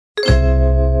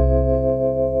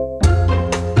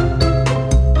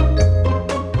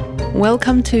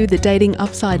Welcome to the Dating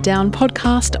Upside Down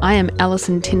podcast. I am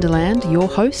Alison Tinderland, your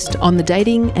host on the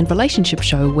dating and relationship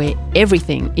show where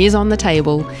everything is on the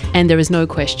table and there is no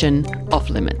question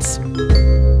off limits.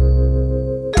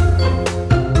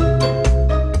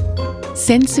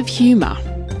 Sense of humour.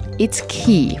 It's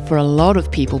key for a lot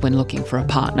of people when looking for a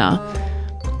partner.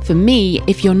 For me,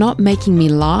 if you're not making me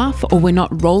laugh or we're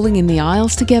not rolling in the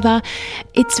aisles together,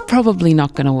 it's probably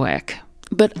not going to work.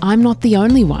 But I'm not the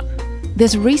only one.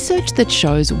 There's research that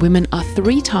shows women are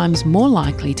 3 times more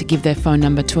likely to give their phone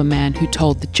number to a man who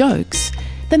told the jokes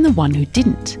than the one who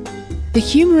didn't. The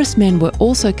humorous men were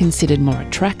also considered more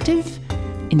attractive,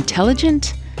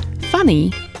 intelligent,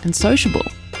 funny, and sociable.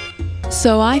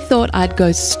 So I thought I'd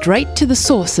go straight to the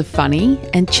source of funny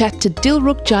and chat to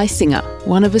Dilruk Jayasinha,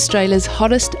 one of Australia's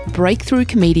hottest breakthrough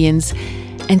comedians,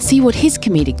 and see what his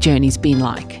comedic journey's been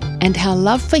like and how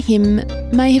love for him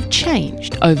may have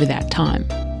changed over that time.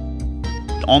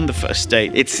 On the first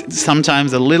date, it's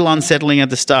sometimes a little unsettling at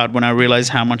the start when I realize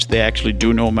how much they actually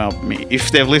do know about me.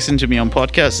 If they've listened to me on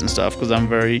podcasts and stuff, because I'm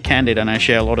very candid and I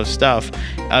share a lot of stuff.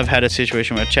 I've had a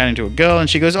situation where I'm chatting to a girl and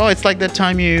she goes, "Oh, it's like that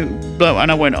time you..."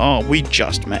 And I went, "Oh, we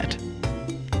just met."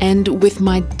 And with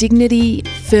my dignity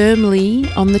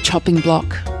firmly on the chopping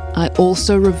block, I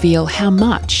also reveal how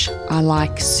much I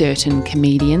like certain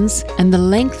comedians and the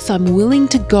lengths I'm willing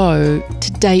to go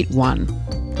to date one.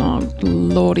 Oh,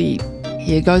 lordy.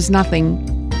 Here goes nothing.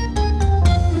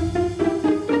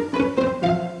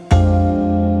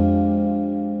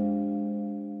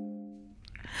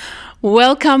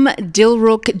 Welcome,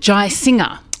 Dilruk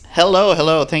Jayasinha.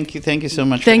 Hello. Thank you so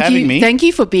much for having me. Thank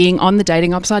you for being on the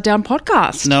Dating Upside Down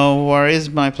podcast. No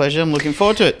worries, my pleasure. I'm looking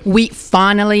forward to it. We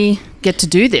finally get to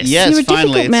do this. Yes, You're a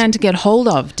finally. difficult man to get hold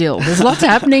of, Dil. There's lots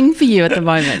happening for you at the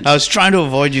moment. I was trying to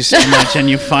avoid you so much and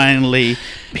you finally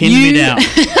pinned me down.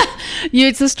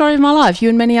 It's the story of my life, you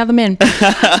and many other men.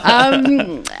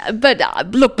 But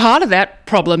look, part of that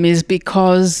problem is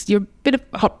because you're a bit of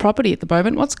hot property at the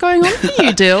moment. What's going on for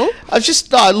you, Dil?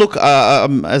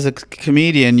 As a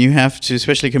comedian, you have to,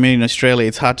 especially a comedian in Australia,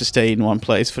 it's hard to stay in one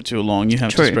place for too long. You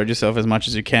have to spread yourself as much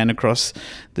as you can across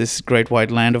this great white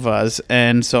land of ours.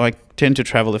 And so I tend to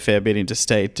travel a fair bit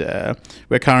interstate.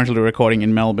 We're currently recording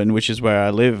in Melbourne, which is where I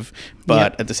live.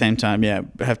 But At the same time, I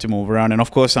have to move around. And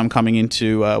of course, I'm coming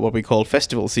into what we call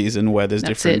festival season, where there's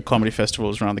different comedy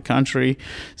festivals around the country.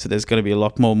 So there's going to be a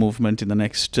lot more movement in the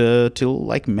next till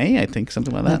like May, I think,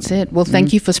 something like that. That's it. Well,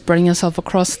 thank you for spreading yourself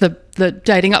across the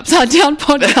Dating Upside Down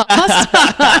podcast.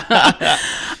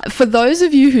 For those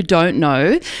of you who don't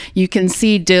know, you can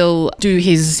see Dil do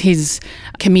his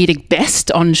comedic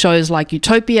best on shows like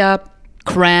Utopia,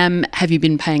 Cram, Have You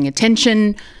Been Paying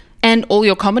Attention, and all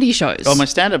your comedy shows. Oh, my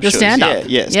stand-up shows. Stand-up.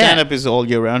 Yeah. Stand-up is all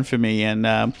year round for me. And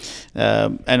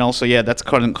also, that's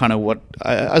kind of what,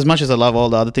 as much as I love all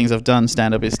the other things I've done,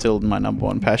 stand-up is still my number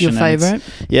one passion. Your favourite?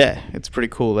 It's pretty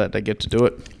cool that I get to do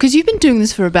it. Because you've been doing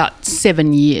this for about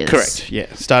 7 years. Correct,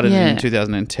 Started in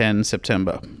 2010,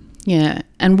 September. Yeah.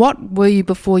 And what were you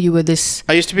before you were this?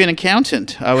 I used to be an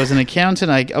accountant. I was an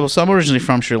accountant. I'm originally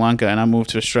from Sri Lanka and I moved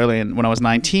to Australia when I was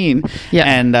 19. Yeah.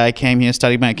 And I came here,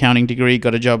 studied my accounting degree,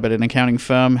 got a job at an accounting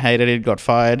firm, hated it, got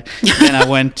fired. Then I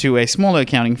went to a smaller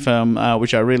accounting firm,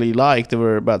 which I really liked. There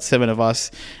were about 7 of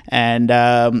us. And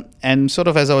sort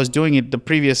of as I was doing it, the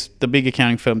big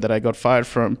accounting firm that I got fired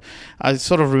from, I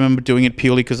sort of remember doing it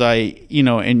purely because I,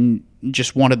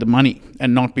 just wanted the money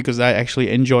and not because I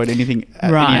actually enjoyed any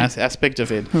aspect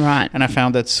of it. Right. And I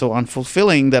found that so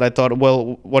unfulfilling that I thought,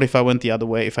 well, what if I went the other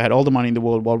way? If I had all the money in the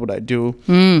world, what would I do?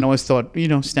 And I always thought,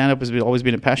 stand-up has always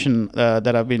been a passion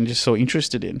that I've been just so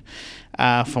interested in.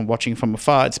 From watching from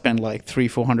afar, I'd spend like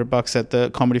 $300-400 at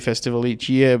the comedy festival each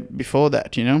year before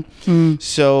that,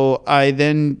 So I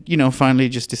then, finally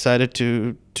just decided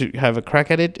to have a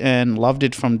crack at it and loved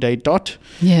it from day dot.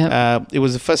 Yeah. It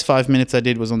was the first 5 minutes I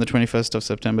did was on the 21st of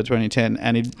September 2010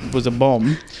 and it was a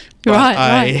bomb.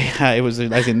 Right. It was,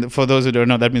 as in, for those who don't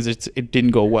know, that means it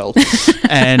didn't go well.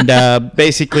 And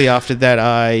basically after that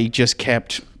I just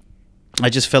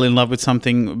fell in love with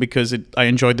something because I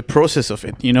enjoyed the process of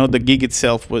it. The gig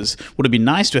itself would have been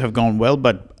nice to have gone well,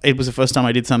 but it was the first time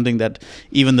I did something that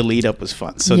even the lead up was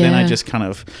fun. So then I just kind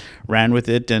of ran with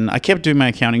it and I kept doing my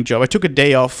accounting job. I took a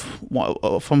day off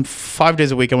from 5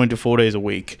 days a week. I went to 4 days a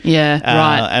week. Yeah,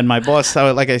 right. And my boss,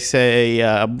 like I say,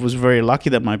 I was very lucky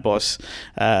that my boss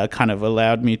kind of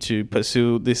allowed me to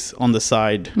pursue this on the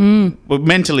side. But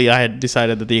mentally I had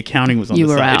decided that the accounting was on the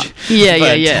side. You were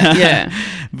out. Yeah.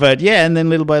 But and then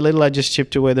little by little I just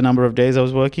chipped away the number of days I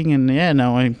was working and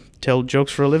now I tell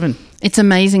jokes for a living. It's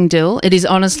amazing, Dil. It is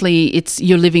honestly,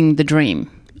 you're living the dream.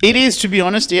 It is, to be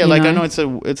honest. Yeah, You like know? I know it's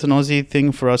an Aussie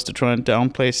thing for us to try and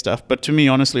downplay stuff, but to me,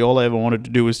 honestly, all I ever wanted to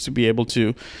do was to be able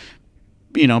to,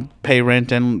 pay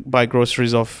rent and buy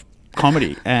groceries off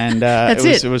comedy, and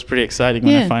it was pretty exciting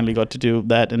when I finally got to do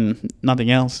that and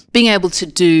nothing else. Being able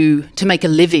to make a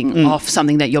living off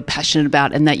something that you're passionate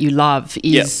about and that you love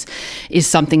is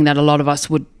something that a lot of us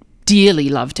would dearly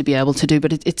love to be able to do,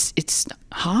 but it's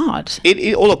hard.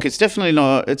 Look, it's definitely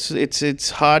not. It's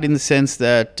hard in the sense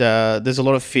that there's a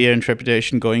lot of fear and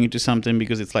trepidation going into something,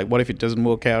 because it's like, what if it doesn't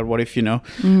work out? What if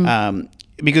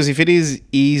because if it is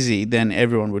easy, then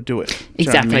everyone would do it.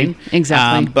 Exactly.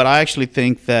 But I actually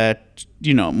think that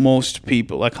most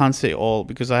people, I can't say all,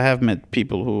 because I have met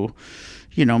people who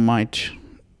might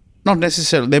not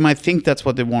necessarily, they might think that's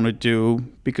what they want to do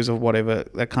because of whatever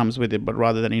that comes with it, but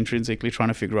rather than intrinsically trying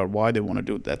to figure out why they want to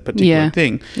do that particular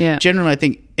thing. Yeah. Generally, I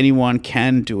think anyone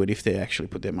can do it if they actually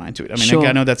put their mind to it. I mean,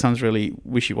 I know that sounds really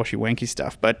wishy-washy, wanky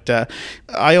stuff, but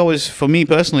I always, for me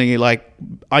personally, like,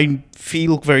 I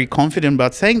feel very confident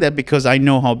about saying that because I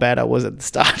know how bad I was at the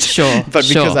start. Sure. But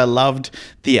because I loved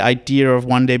the idea of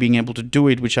one day being able to do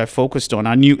it, which I focused on.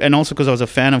 I knew, and also because I was a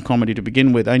fan of comedy to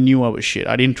begin with, I knew I was shit.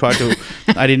 I didn't try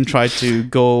to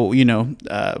go,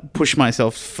 push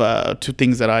myself to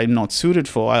things that I'm not suited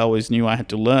for. I always knew I had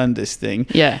to learn this thing.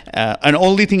 Yeah. And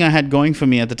only thing I had going for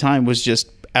me at the time was just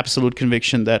absolute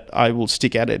conviction that I will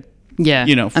stick at it. Yeah.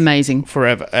 Amazing.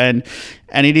 Forever. And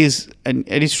it is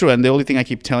true. And the only thing I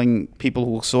keep telling people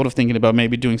who are sort of thinking about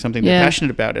maybe doing something they're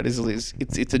passionate about it is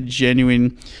it's a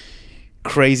genuine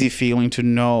crazy feeling to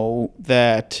know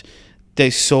that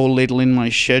there's so little in my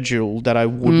schedule that I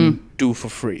wouldn't do for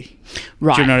free.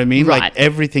 Right. Do you know what I mean? Right. Like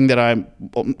everything that I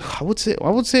would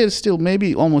say it's still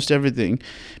maybe almost everything,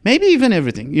 maybe even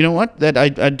everything. You know what? That I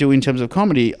do in terms of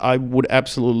comedy, I would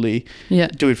absolutely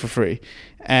do it for free.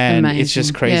 And Amazing. It's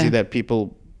just crazy that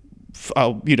people,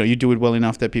 you do it well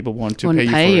enough that people want to pay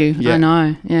you for it. Yeah. I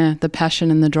know. Yeah. The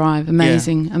passion and the drive.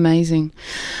 Amazing. Yeah. Amazing.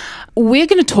 We're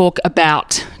going to talk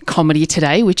about comedy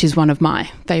today, which is one of my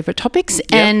favourite topics. Yep.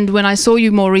 And when I saw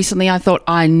you more recently, I thought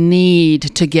I need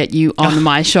to get you on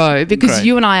my show because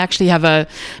you and I actually have a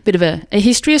bit of a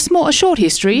history, a short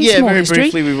history. Yeah, small very history.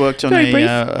 briefly. We worked on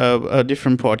a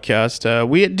different podcast.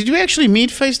 Did we actually meet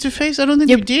face to face? I don't think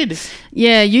we did.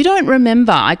 Yeah, you don't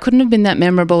remember. I couldn't have been that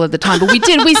memorable at the time, but we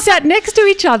did. We sat next to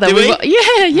each other. Did we?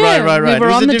 Yeah. Right. We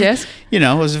were on the desk. It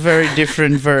was very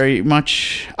different, very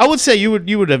much. I would say you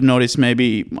would have noticed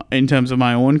maybe in terms of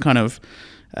my own kind of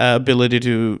ability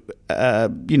to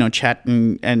chat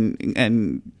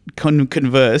and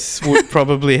converse would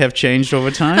probably have changed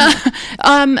over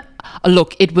time.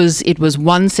 Look, it was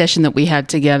one session that we had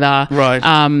together. Right.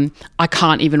 I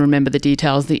can't even remember the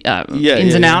details, the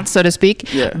ins and outs, so to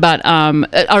speak. Yeah. But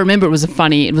I remember it was a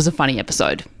funny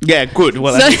episode. Yeah, good.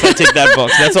 Well, at least I ticked that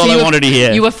box. That's all I wanted to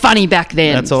hear. You were funny back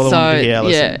then. That's all I wanted to hear,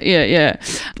 Alison. Yeah.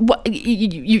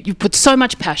 You put so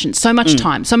much passion, so much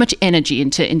time, so much energy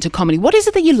into comedy. What is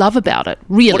it that you love about it,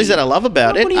 really? What is it I love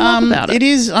about it? What do you love about it? It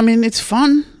is, it's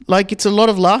fun. Like, it's a lot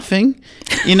of laughing,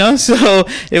 so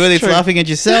whether it's laughing at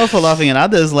yourself or laughing at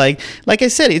others, like I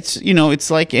said, it's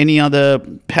like any other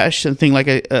passion thing. Like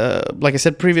I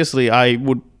said previously, I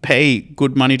would pay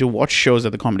good money to watch shows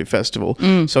at the Comedy Festival.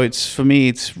 So for me,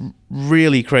 it's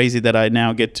really crazy that I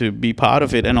now get to be part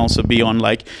of it and also be on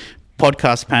like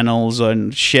podcast panels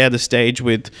and share the stage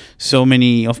with so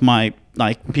many of my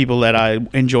people that I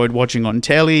enjoyed watching on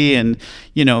telly, and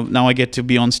now I get to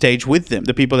be on stage with them.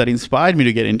 The people that inspired me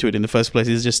to get into it in the first place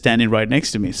is just standing right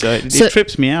next to me. So it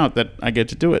trips me out that I get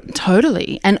to do it.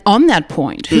 Totally. And on that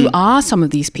point, who are some of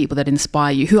these people that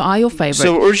inspire you? Who are your favorite?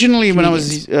 So originally, when I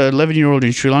was 11-year-old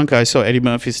in Sri Lanka, I saw Eddie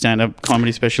Murphy's stand-up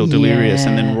comedy special Delirious,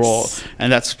 and then Raw,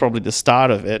 and that's probably the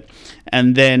start of it.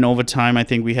 And then over time, I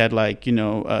think we had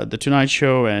the Tonight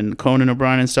Show and Conan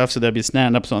O'Brien and stuff. So there'd be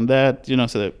stand-ups on that,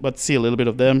 let's see a little bit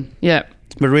of them. Yeah.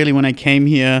 But really, when I came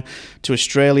here to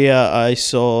Australia, I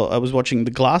was watching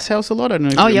The Glass House a lot. I don't know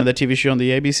if you remember that TV show on the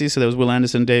ABC. So there was Will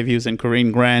Anderson, Dave Hughes, and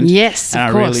Corinne Grant. Yes,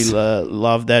 of course. I really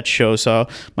loved that show. So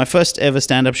my first ever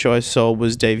stand-up show I saw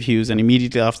was Dave Hughes, and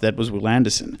immediately after that was Will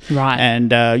Anderson. Right.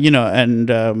 And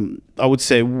I would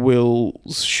say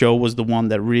Will's show was the one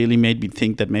that really made me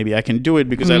think that maybe I can do it,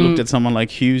 because I looked at someone like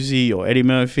Hughesy or Eddie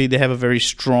Murphy. They have a very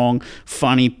strong,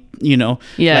 funny,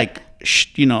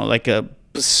 like a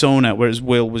persona, whereas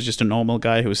Will was just a normal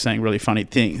guy who was saying really funny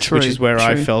things, which is where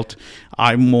I felt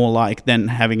I'm more like than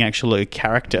having actually a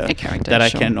character that I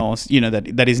can also,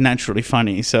 that is naturally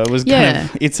funny. So it was kind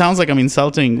of, it sounds like I'm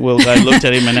insulting Will. I looked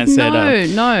at him and I said,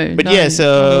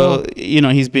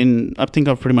 he's been, I think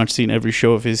I've pretty much seen every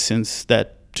show of his since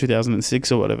that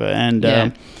 2006 or whatever. And,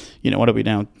 what are we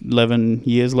now, 11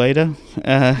 years later?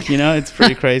 It's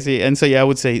pretty crazy. And so, I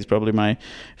would say he's probably my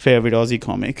favorite Aussie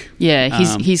comic. Yeah,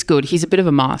 he's good. He's a bit of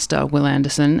a master, Will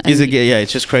Anderson.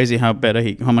 It's just crazy how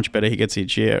much better he gets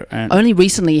each year. And only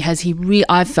recently has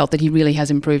I've felt that he really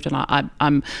has improved, and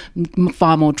I'm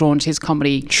far more drawn to his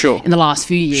comedy in the last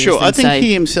few years. Sure, I think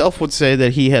he himself would say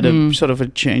that he had a sort of a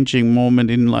changing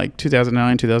moment in like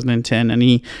 2009, 2010, and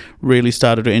he really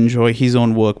started to enjoy his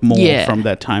own work more from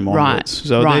that time onwards.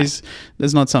 So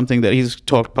there's not something that he's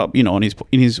talked about,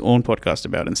 in his own podcast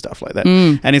about and stuff like that.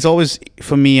 And it's always,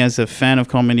 for me as a fan of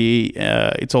comedy,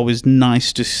 it's always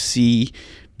nice to see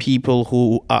people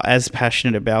who are as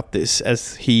passionate about this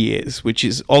as he is, which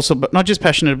is also, but not just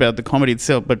passionate about the comedy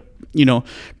itself, but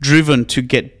driven to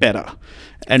get better.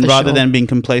 And rather than being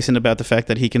complacent about the fact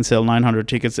that he can sell 900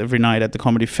 tickets every night at the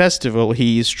comedy festival,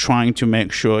 he is trying to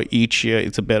make sure each year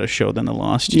it's a better show than the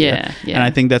last year. Yeah. And I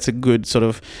think that's a good sort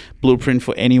of blueprint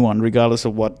for anyone, regardless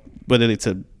of whether it's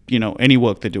any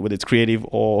work they do, whether it's creative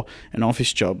or an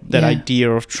office job. That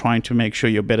idea of trying to make sure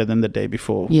you're better than the day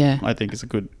before, I think is a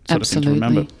good sort of thing to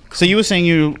remember. So you were saying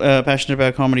you're passionate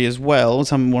about comedy as well.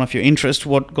 One of your interests.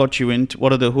 What got you into?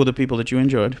 Who are the people that you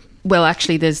enjoyed? Well,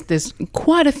 actually, there's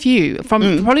quite a few.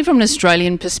 Probably from an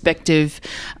Australian perspective,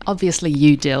 obviously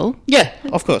you, Dill. Yeah,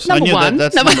 of course. Number I knew one.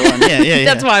 That's number one. Yeah.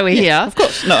 That's why we're here. Of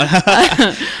course. No.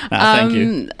 Thank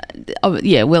you.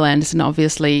 Will Anderson,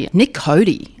 obviously. Nick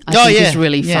Cody, I think is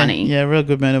really funny. Yeah, real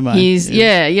good man of mine. He's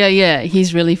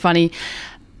He's really funny.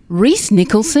 Reese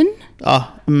Nicholson.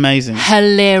 Oh, amazing.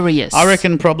 Hilarious. I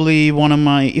reckon probably one of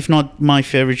my, if not my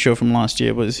favorite show from last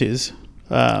year was his.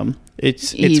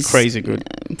 It's crazy good.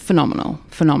 Phenomenal.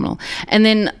 And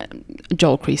then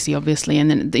Joel Creasy, obviously.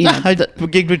 And then, I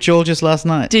gigged with Joel just last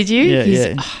night. Did you?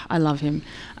 Yeah. I love him.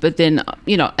 But then,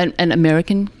 and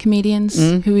American comedians,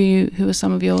 who are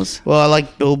some of yours? Well, I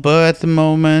like Bill Burr at the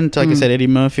moment. Like I said, Eddie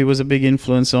Murphy was a big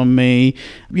influence on me.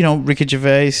 Ricky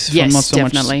Gervais. Yes, not so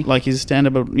definitely. much like his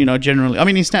stand-up, but, generally. I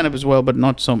mean, his stand-up as well, but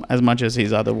not so as much as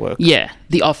his other work. Yeah.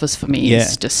 The Office for me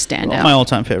is just stand out. My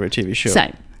all-time favorite TV show.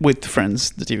 Same. With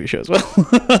Friends, the TV show as well.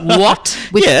 What?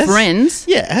 With Friends?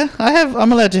 Yeah,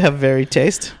 I'm allowed to have varied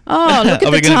taste. Oh, look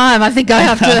at the time. I think I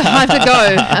have to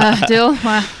go. Dill,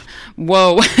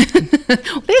 whoa.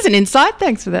 There's an insight.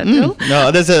 Thanks for that, Dill. No,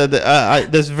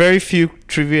 there's very few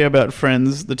trivia about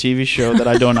Friends, the TV show, that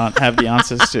I do not have the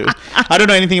answers to. I don't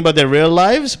know anything about their real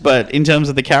lives, but in terms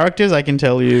of the characters, I can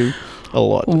tell you a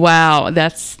lot. Wow,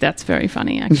 that's very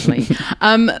funny, actually.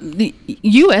 The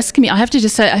US comedian, I have to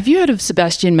just say, have you heard of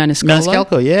Sebastian Maniscalco?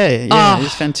 Maniscalco, yeah,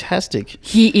 he's fantastic.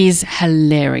 He is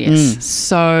hilarious.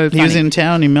 So funny. He was in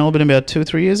town in Melbourne about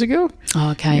 2-3 years ago.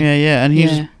 Oh, okay. Yeah, and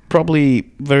he's probably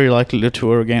very likely to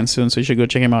tour again soon, so you should go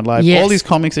check him out live. All these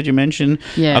comics that you mentioned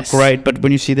are great, but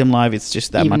when you see them live, it's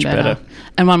just that even much better.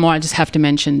 And one more I just have to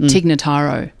mention, Tig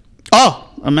Notaro. Oh,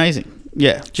 amazing.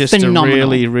 Yeah, just phenomenal. A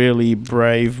really, really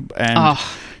brave and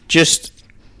just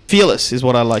fearless is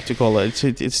what I like to call it.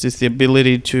 It's just the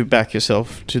ability to back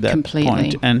yourself to that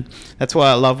point. And that's why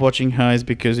I love watching her, is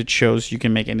because it shows you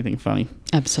can make anything funny.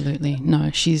 Absolutely.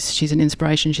 No, she's an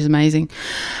inspiration. She's amazing.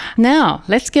 Now,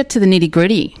 let's get to the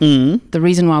nitty-gritty. The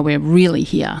reason why we're really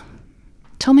here.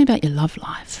 Tell me about your love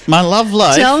life. My love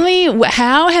life? Tell me,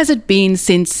 how has it been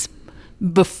since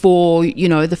before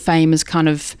the fame has kind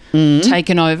of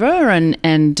taken over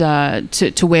and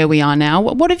to where we are now?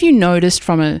 What have you noticed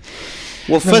from a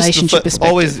relationship perspective?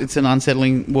 Always, it's an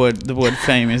unsettling word, the word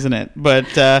fame, isn't it? But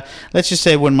let's just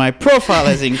say when my profile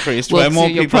has increased, where more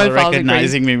people are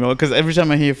recognizing me more, because every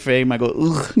time I hear fame, I go,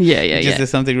 ugh. Yeah.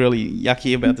 There's something really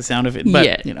yucky about the sound of it.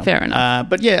 But, fair enough.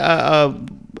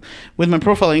 With my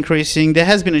profile increasing, there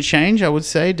has been a change, I would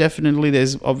say. Definitely,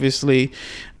 there's obviously...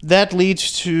 That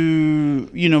leads to,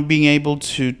 being able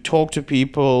to talk to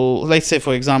people. Let's say,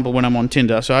 for example, when I'm on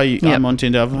Tinder. So I'm on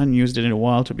Tinder. I haven't used it in a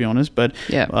while, to be honest. But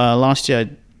last year I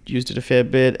used it a fair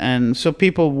bit. And so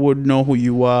people would know who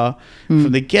you are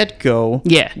from the get-go,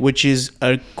 which is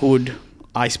a good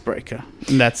icebreaker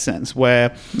in that sense,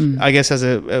 where I guess as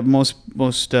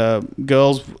most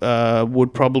girls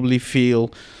would probably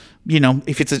feel...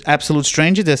 if it's an absolute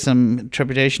stranger, there's some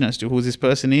trepidation as to who this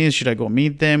person is. Should I go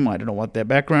meet them? I don't know what their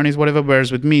background is, whatever.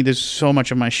 Whereas with me, there's so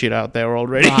much of my shit out there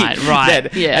already. Right.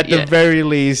 That at the very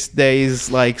least, there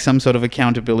is like some sort of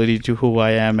accountability to who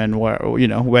I am and where you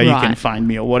can find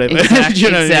me or whatever.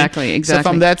 Exactly. So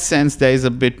from that sense, there is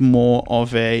a bit more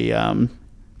of a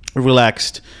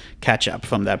relaxed catch up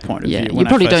from that point of Yeah, view. you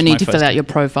probably don't need to fill out your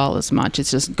profile as much.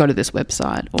 It's just go to this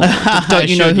website. Or don't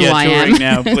you know who I am?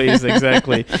 Now, please,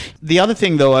 exactly. The other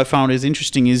thing, though, I found is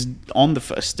interesting is on the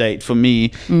first date, for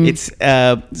me, it's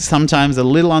sometimes a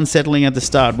little unsettling at the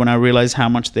start when I realize how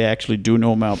much they actually do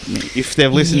know about me. If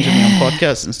they've listened to me on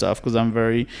podcasts and stuff, because I'm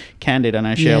very candid and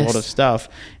I share a lot of stuff.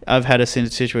 I've had a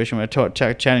situation where I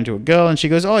chatting to a girl and she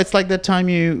goes, "Oh, it's like that time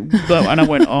you..." And I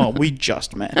went, "Oh, we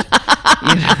just met."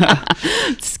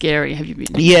 It's scary. Have you been?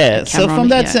 Yeah. So from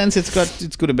that sense, it's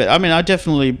good a bit. I mean, I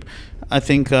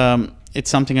think it's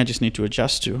something I just need to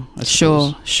adjust to.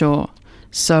 Sure.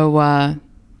 So,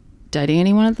 dating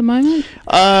anyone at the moment?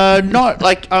 Not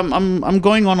like I'm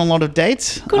going on a lot of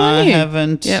dates. Good on you. I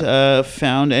haven't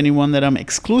found anyone that I'm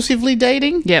exclusively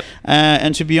dating. Yep.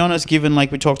 And to be honest, given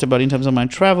like we talked about in terms of my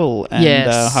travel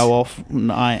and how often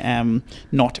I am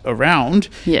not around,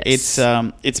 it's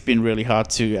been really hard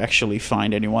to actually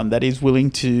find anyone that is willing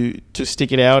to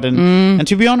stick it out. And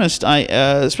to be honest, I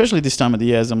especially this time of the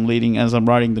year as I'm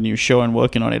writing the new show and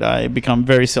working on it, I become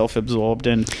very self-absorbed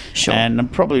and I'm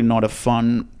probably not a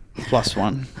fun plus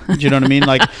one. Do you know what I mean?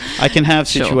 Like I can have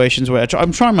situations where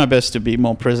I'm trying my best to be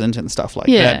more present and stuff like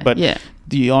that. But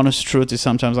the honest truth is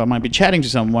sometimes I might be chatting to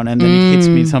someone and then it hits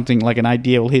me, something like an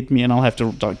idea will hit me and I'll have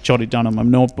to jot it down on my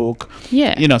notebook.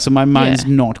 Yeah. You know, so my mind's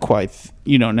not quite,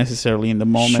 necessarily in the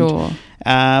moment. Sure.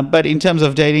 But in terms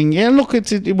of dating, look,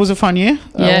 it was a fun year.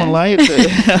 I won't lie.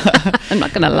 I'm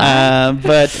not going to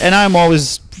lie. And I'm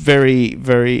always very,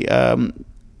 very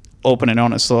open and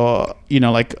honest. So,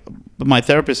 my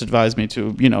therapist advised me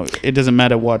to, it doesn't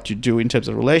matter what you do in terms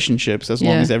of relationships as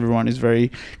long as everyone is very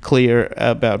clear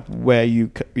about where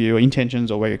your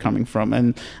intentions or where you're coming from.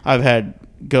 And I've had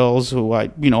girls who I,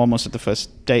 almost at the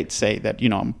first date say that,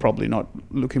 I'm probably not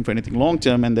looking for anything long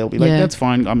term, and they'll be like, that's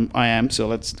fine, I am, so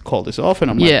let's call this off.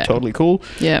 And I'm like, totally cool.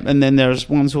 Yeah. And then there's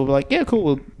ones who are like, yeah, cool,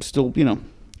 we'll still,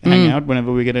 hang out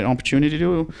whenever we get an opportunity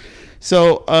to.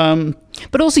 So,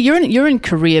 but also you're in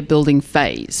career building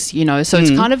phase, so it's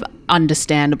kind of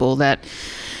understandable that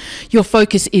your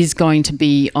focus is going to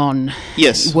be on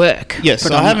work. Yes,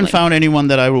 so I haven't found anyone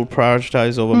that I will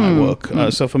prioritize over my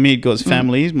work. So for me, it goes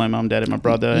families, my mom, dad, and my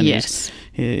brother, and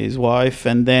his wife,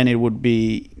 and then it would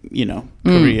be,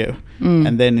 career.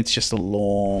 And then it's just a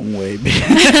long way.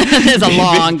 There's a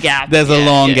long gap. There's a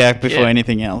long gap before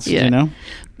anything else,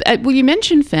 Well, you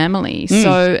mentioned family,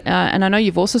 so and I know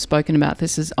you've also spoken about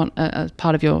this as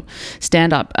part of your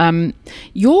stand-up.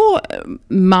 Your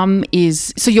mum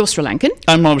so you're Sri Lankan?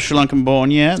 I'm Sri Lankan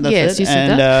born, that's it. You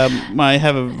said that. I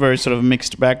have a very sort of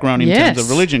mixed background in terms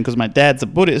of religion because my dad's a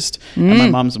Buddhist and my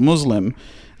mum's a Muslim.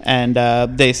 And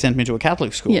they sent me to a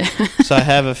Catholic school. Yeah. So I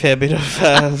have a fair bit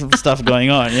of stuff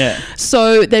going on,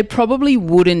 So they probably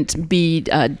wouldn't be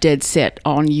dead set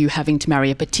on you having to marry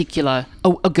a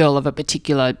girl of a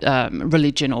particular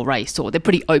religion or race, or they're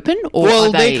pretty open? Or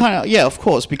well, they kind of, of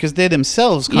course, because they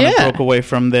themselves kind of broke away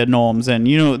from their norms. And,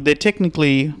 they're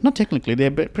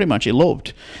they're pretty much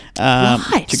eloped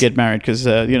to get married because,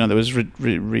 there was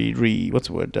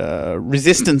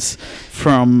resistance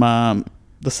from...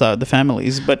 the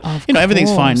families, but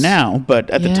everything's fine now. But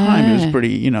at the time, it was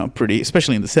pretty,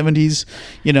 especially in the 70s.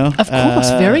 Of course,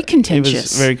 very contentious. It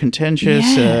was very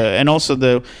contentious, and also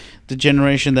the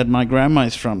generation that my grandma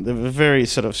is from, they were very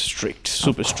sort of strict,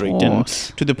 super strict, and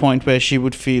to the point where she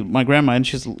would feel my grandma, and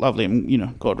she's lovely,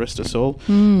 and God rest her soul.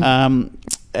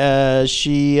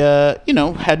 She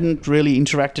hadn't really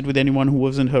interacted with anyone who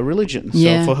wasn't her religion.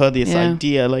 So for her, this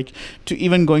idea, like to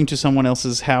even going to someone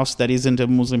else's house that isn't a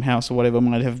Muslim house or whatever,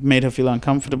 might have made her feel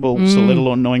uncomfortable. So let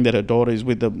alone knowing that her daughter is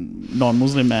with a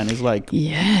non-Muslim man is like,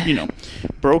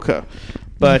 broke her.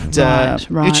 But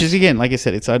right. Which is, again, like I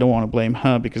said, I don't want to blame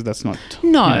her because that's not.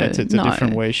 It's a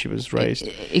different way she was raised.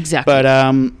 Exactly. But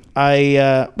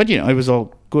it was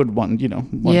all good once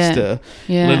the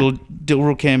little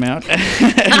Dilru came out.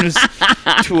 It was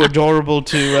too adorable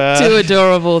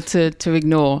to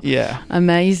ignore. Yeah.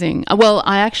 Amazing. Well,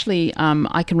 I actually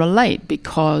I can relate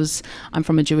because I'm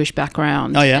from a Jewish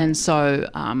background. Oh, yeah. And so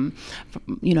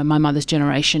my mother's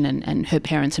generation and her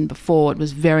parents and before, it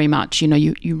was very much,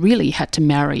 you really had to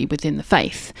marry within the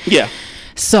faith. Yeah.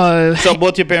 So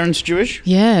both your parents Jewish?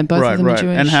 Yeah, both of them are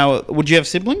Jewish. And how would you have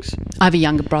siblings? I have a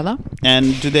younger brother.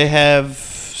 And do they have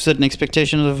certain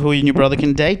expectations of who your brother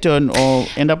can date or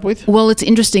end up with? Well, it's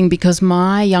interesting because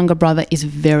my younger brother is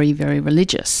very, very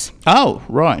religious. Oh,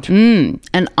 right.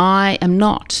 And I am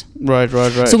not Right.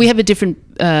 So we have a different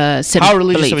set How of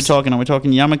religious beliefs. are we talking? Are we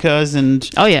talking yarmulkes and?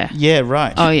 Oh yeah. Yeah,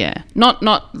 right. Oh yeah. Not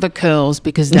the curls,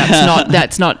 because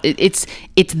that's not it's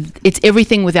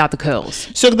everything without the curls.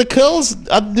 So the curls,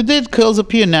 did the curls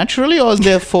appear naturally, or is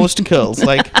there forced curls?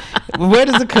 Like, where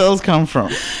does the curls come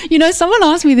from? You know, someone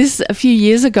asked me this a few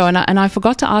years ago, and I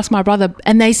forgot to ask my brother,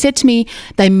 and they said to me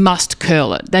they must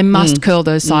curl it. They must curl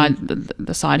those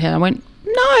the side hair. I went,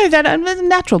 no, that's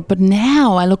natural. But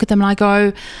now I look at them and I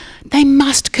go, they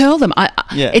must curl them.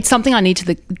 It's something I need to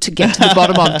get to the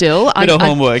bottom of, Dill. A bit of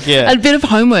homework. A bit of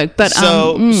homework. But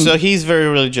so he's very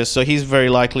religious. So he's very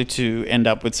likely to end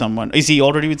up with someone. Is he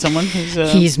already with someone?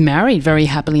 He's married, very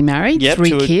happily married. Yep, 3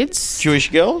 to a kids.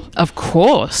 Jewish girl? Of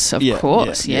course,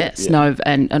 yes. Yeah. No,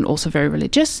 and also very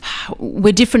religious.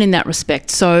 We're different in that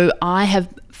respect. So I have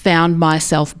found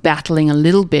myself battling a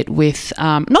little bit with,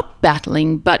 not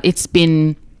battling, but it's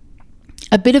been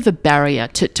a bit of a barrier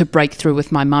to break through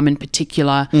with my mum in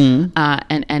particular,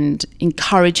 and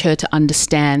encourage her to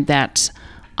understand that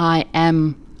I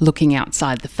am looking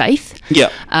outside the faith. Yeah.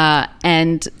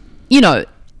 And, you know,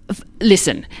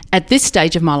 listen, at this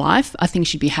stage of my life, I think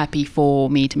she'd be happy for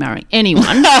me to marry anyone.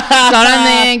 So I don't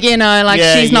think, you know,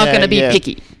 she's not going to be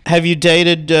picky. Have you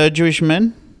dated Jewish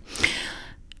men?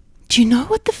 Do you know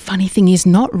what the funny thing is?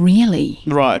 Not really.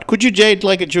 Right. Could you date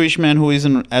like a Jewish man who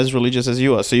isn't as religious as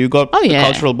you are? So you got the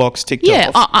cultural box ticked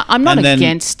off. I'm not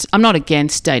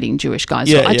against dating Jewish guys.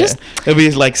 Yeah, so it'll be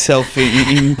like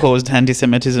self-imposed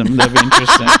anti-Semitism. That'd be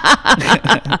interesting.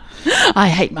 I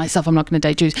hate myself. I'm not going to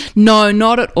date Jews. No,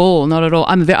 not at all. Not at all.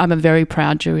 I'm a very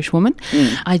proud Jewish woman.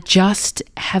 I just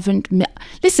haven't met.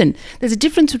 Listen, there's a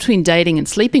difference between dating and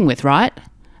sleeping with, right?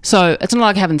 So it's not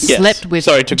like I haven't slept with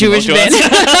Jewish men.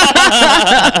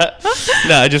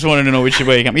 No, I just wanted to know which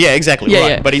way you come. Yeah, exactly. Right.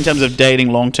 Yeah. But in terms of dating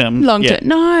long term. No,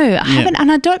 I haven't,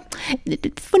 and I don't,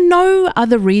 for no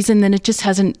other reason than it just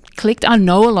hasn't clicked. I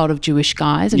know a lot of Jewish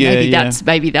guys, and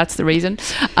maybe that's the reason.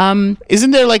 Isn't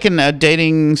there like a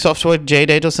dating software,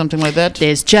 JDate or something like that?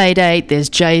 There's JDate. There's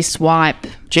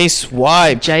JSwipe.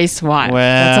 JSwipe. Wow.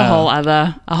 That's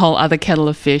a whole other kettle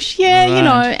of fish. Yeah, right. You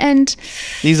know, and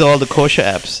these are all the kosher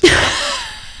apps.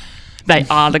 They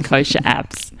are the kosher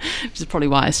apps, which is probably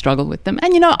why I struggle with them.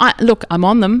 And you know, I'm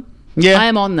on them. Yeah, I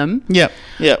am on them. Yeah.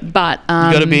 But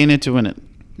you got to be in it to win it.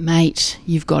 Mate,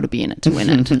 you've got to be in it to win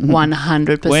it.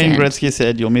 100%. Wayne Gretzky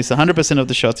said you'll miss 100% of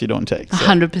the shots you don't take. So.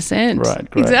 100%. Right,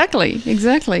 great.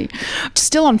 Exactly.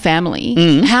 Still on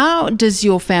family, how do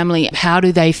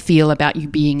they feel about you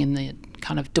being in the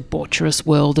kind of debaucherous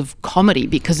world of comedy?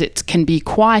 Because it can be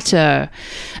quite a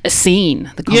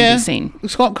scene, the comedy scene.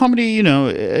 It's got comedy, you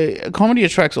know, comedy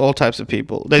attracts all types of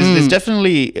people. There's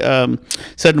definitely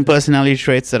certain personality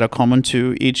traits that are common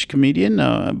to each comedian,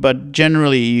 but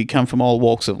generally you come from all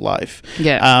walks of life.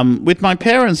 Yeah. With my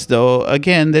parents, though,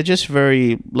 again, they're just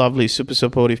very lovely, super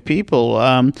supportive people.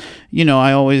 You know,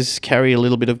 I always carry a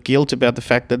little bit of guilt about the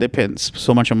fact that they spent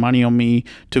so much money on me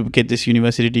to get this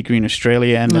university degree in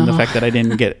Australia, and then the fact that I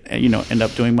didn't end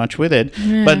up doing much with it.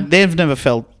 Yeah. But they've never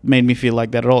made me feel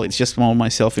like that at all. It's just more my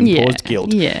self-imposed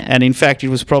guilt. Yeah. And in fact, it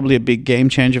was probably a big game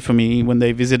changer for me when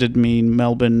they visited me in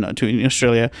Melbourne, in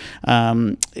Australia,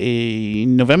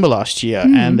 in November last year,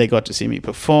 and they got to see me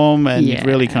perform, and it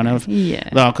really kind of,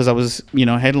 because I was, you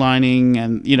know, headlining,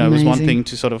 and, you know, it was one thing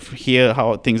to sort of hear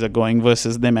how things are going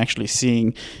versus them actually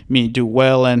seeing me do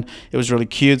well, and it was really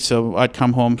cute. So I'd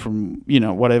come home from, you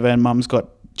know, whatever, and Mum's got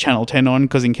Channel 10 on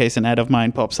because in case an ad of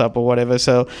mine pops up or whatever.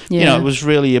 So, you know, it was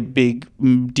really a big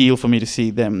deal for me to see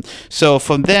them. So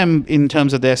for them, in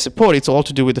terms of their support, it's all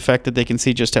to do with the fact that they can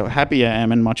see just how happy I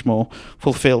am and much more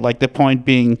fulfilled. Like the point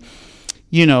being,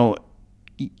 you know,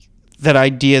 that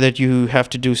idea that you have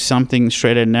to do something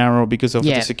straight and narrow because of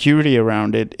the security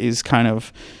around it is kind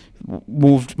of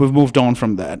we've moved on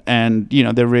from that, and you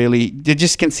know they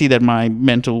just can see that my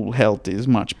mental health is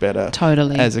much better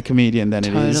as a comedian than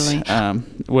it is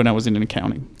when I was in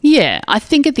accounting. I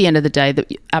think at the end of the day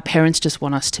that our parents just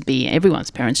want us to be,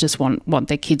 everyone's parents just want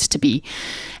their kids to be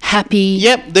happy,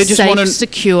 they just safe,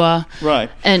 secure, right,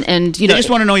 and you know, they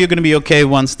just want to know you're going to be okay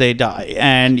once they die.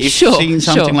 And if seeing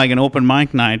something like an open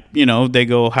mic night, you know, they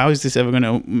go, how is this ever going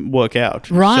to work out?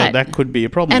 Right. So that could be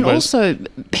a problem. And also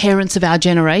parents of our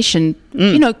generation,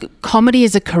 you know, comedy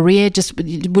is a career,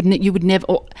 you would never,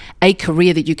 or a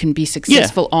career that you can be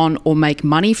successful on or make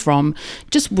money from,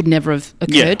 just would never have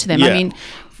occurred to them. I mean,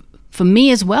 for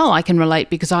me as well, I can relate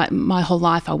because my whole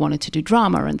life I wanted to do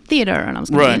drama and theatre, and I was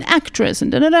going to be an actress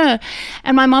and da-da-da.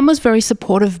 And my mum was very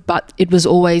supportive, but it was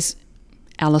always,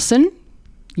 Alison,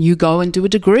 you go and do a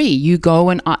degree. You go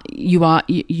and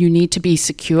you need to be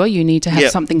secure. You need to have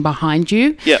something behind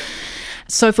you. Yeah.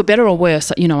 So for better or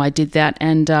worse, I did that,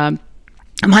 and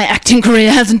my acting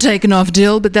career hasn't taken off,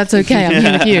 Dill, but that's okay. I'm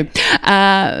here with you.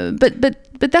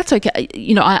 But that's okay.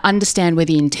 I understand where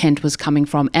the intent was coming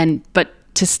from, but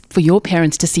for your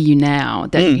parents to see you now,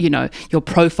 that your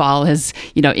profile has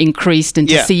increased, and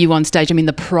to see you on stage, I mean,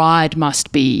 the pride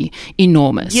must be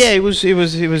enormous. Yeah, it was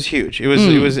huge. It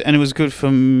was good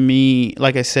for me.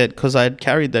 Like I said, because I had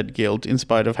carried that guilt in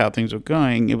spite of how things were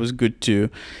going. It was good to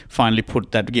finally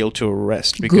put that guilt to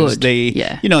rest, because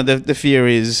the fear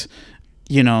is,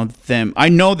 them. I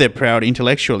know they're proud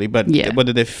intellectually, but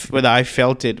whether I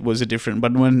felt it was a different.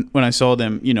 But when I saw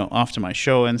them, after my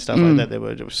show and stuff like that, they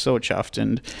were so chuffed,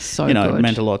 and so it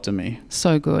meant a lot to me.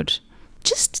 So good.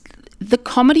 Just the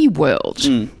comedy world.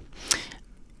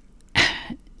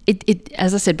 It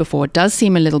as I said before, it does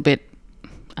seem a little bit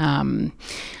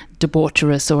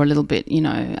debaucherous, or a little bit,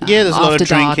 there's a lot of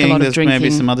drinking. There's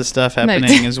maybe some other stuff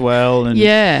happening as well. And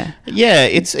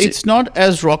it's not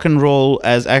as rock and roll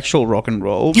as actual rock and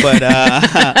roll, but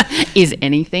is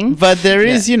anything. But there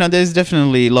is, there's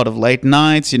definitely a lot of late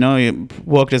nights.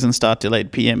 Work doesn't start till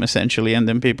 8 p.m. essentially, and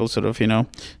then people sort of,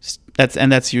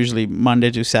 that's usually Monday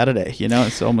to Saturday.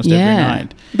 It's almost every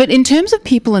night. But in terms of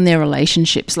people and their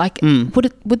relationships, like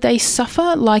would they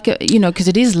suffer because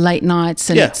it is late nights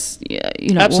and it's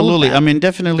absolutely. I mean,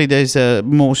 definitely there's a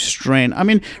more strain. I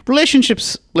mean,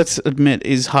 relationships, let's admit,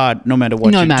 is hard no matter what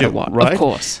you do. No matter what, right? Of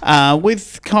course.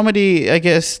 With comedy, I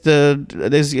guess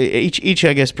there's each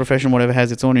I guess profession, whatever,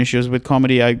 has its own issues. With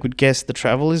comedy, I would guess the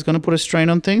travel is going to put a strain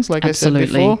on things, like I said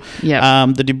before. Yeah.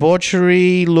 The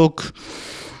debauchery, look.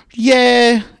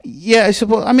 Yeah, I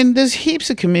suppose. I mean, there's heaps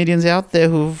of comedians out there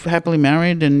who've happily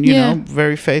married and,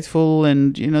 very faithful,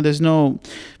 and, there's no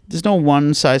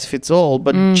one size fits all.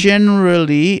 But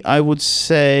generally, I would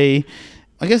say,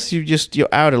 I guess you're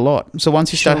out a lot. So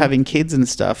once you start having kids and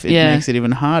stuff, it makes it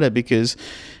even harder, because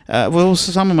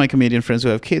some of my comedian friends who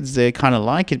have kids, they kind of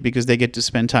like it because they get to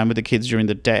spend time with the kids during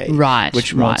the day. Right.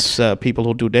 Which most people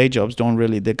who do day jobs don't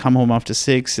really. They come home after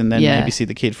 6 and then maybe see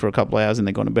the kid for a couple of hours and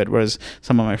they go to bed. Whereas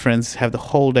some of my friends have the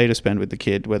whole day to spend with the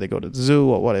kid, where they go to the zoo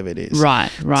or whatever it is.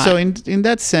 Right. So in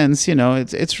that sense,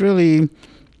 it's really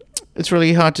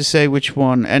hard to say which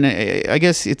one, and I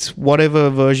guess it's whatever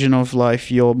version of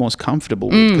life you're most comfortable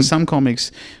with, because some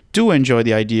comics do enjoy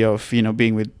the idea of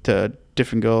being with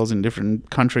different girls in different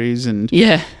countries, and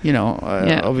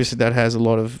obviously that has a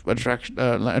lot of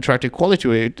attractive quality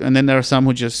to it. And then there are some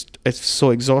who just, it's so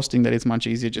exhausting that it's much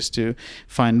easier just to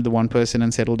find the one person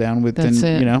and settle down with. That's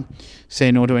and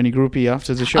say no to any groupie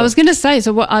after the show. I was going to say,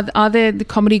 so what are there the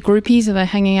comedy groupies? Are they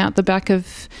hanging out the back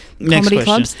of comedy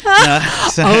clubs? No,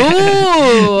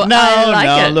 I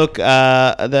like it. Look,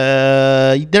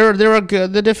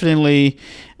 there definitely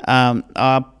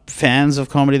are fans of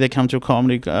comedy. They come to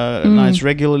comedy nights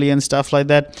regularly and stuff like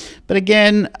that. But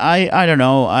again, I don't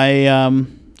know.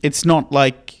 It's not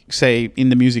like, say, in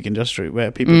the music industry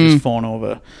where people just fawn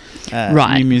over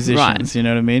new musicians. You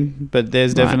know what I mean? But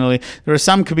there's definitely there are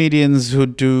some comedians who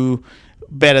do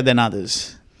better than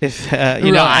others. If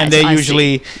and they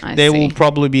usually will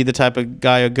probably be the type of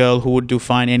guy or girl who would do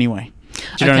fine anyway.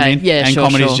 Do you know what I mean? Yeah, and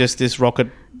comedy is just this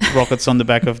rockets on the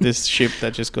back of this ship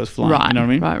that just goes flying. Right, you know what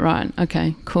I mean? Right.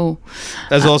 Okay, cool.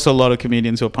 There's also a lot of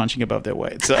comedians who are punching above their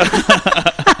weight. So.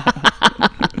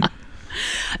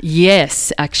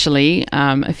 Yes, actually,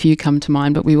 a few come to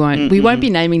mind, but we won't be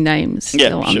naming names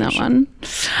still on that one.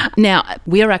 Now,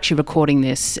 we are actually recording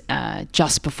this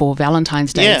just before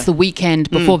Valentine's Day. It's the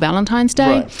weekend before Valentine's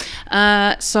Day.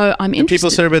 Right. So I'm interested. Do people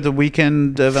celebrate the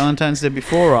weekend, Valentine's Day,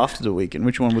 before or after the weekend?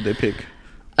 Which one would they pick?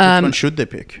 Which one should they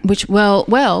pick?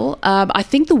 I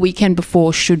think the weekend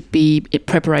before should be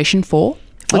preparation for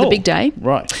the big day.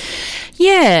 Right.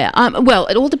 Yeah.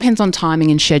 It all depends on timing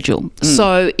and schedule.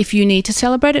 So if you need to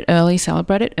celebrate it early,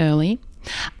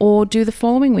 or do the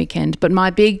following weekend. But my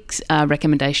big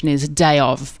recommendation is day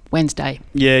of, Wednesday.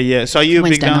 Yeah. So are you a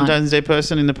big Valentine's Day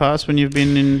person in the past when you've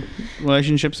been in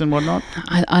relationships and whatnot?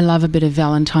 I love a bit of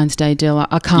Valentine's Day, Dill.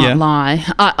 I can't lie.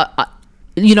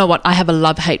 You know what? I have a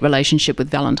love-hate relationship with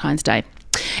Valentine's Day.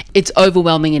 It's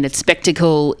overwhelming in its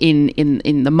spectacle,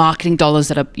 in the marketing dollars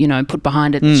that are put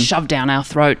behind it, shoved down our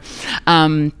throat.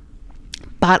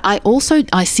 But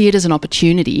I see it as an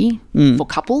opportunity for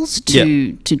couples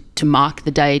to mark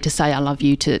the day, to say I love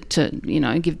you, to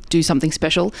do something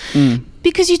special.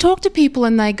 Because you talk to people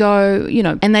and they go,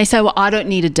 and they say, well, I don't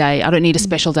need a day, I don't need a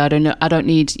special day, I don't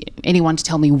need anyone to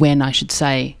tell me when I should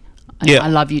say I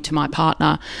love you to my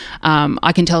partner.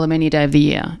 I can tell them any day of the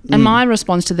year. And my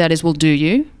response to that is, well, do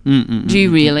you? Do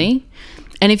you really?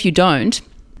 And if you don't,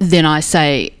 then I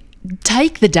say,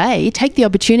 take the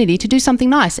opportunity to do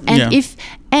something nice. And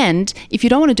And if you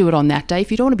don't want to do it on that day, if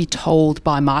you don't want to be told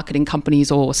by marketing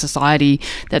companies or society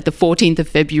that the 14th of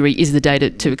February is the day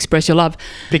to express your love,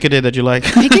 pick a day that you like.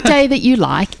 pick a day that you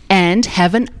like and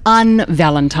have an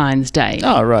un-Valentine's Day.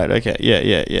 Oh, right. Okay.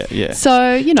 Yeah.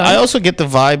 So, you know. I also get the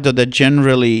vibe that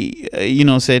generally,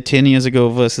 say 10 years ago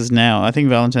versus now, I think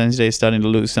Valentine's Day is starting to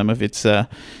lose some of its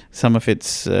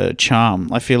charm.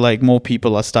 I feel like more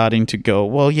people are starting to go,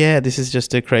 well, yeah, this is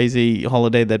just a crazy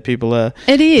holiday that people are.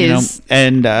 It is.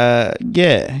 And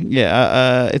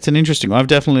it's an interesting one. I've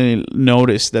definitely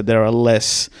noticed that there are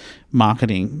less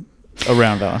marketing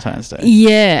around Valentine's Day.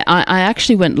 Yeah, I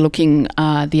actually went looking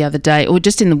the other day, or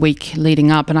just in the week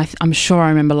leading up, and I'm sure I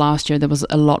remember last year there was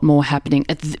a lot more happening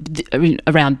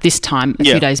around this time, a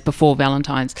few days before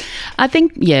Valentine's. I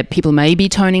think, people may be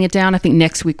toning it down. I think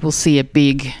next week we'll see a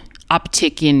big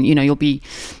uptick in, you'll be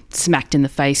smacked in the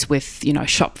face with,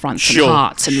 shop fronts and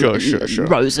hearts and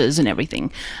roses and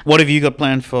everything. What have you got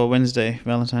planned for Wednesday,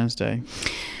 Valentine's Day?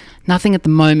 Nothing at the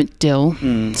moment, Dill.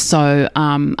 So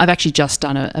I've actually just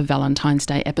done a Valentine's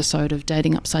Day episode of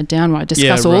Dating Upside Down where I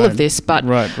discuss all of this. But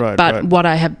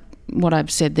what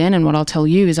I've said then and what I'll tell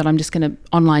you is that I'm just going to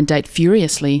online date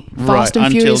furiously,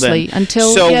 furiously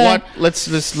until. So what?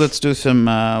 Let's do some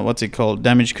what's it called?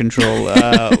 Damage control.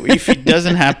 If it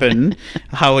doesn't happen,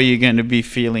 how are you going to be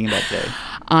feeling that day?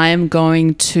 I am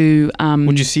going to...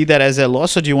 Would you see that as a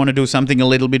loss, or do you want to do something a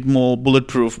little bit more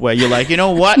bulletproof where you're like, you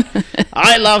know what?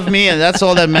 I love me and that's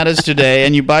all that matters today,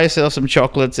 and you buy yourself some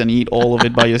chocolates and eat all of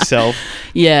it by yourself?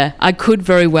 Yeah, I could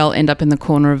very well end up in the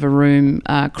corner of a room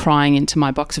crying into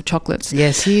my box of chocolates.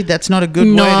 Yeah, see, that's not a good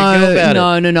way to go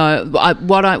about it. No.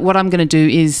 What I'm going to do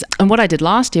is... And what I did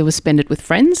last year was spend it with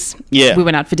friends. Yeah. We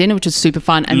went out for dinner, which was super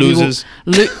fun. And losers.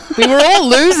 We were all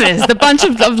losers, the bunch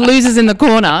of losers in the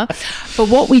corner. But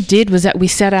what we did was that we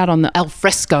sat out on the al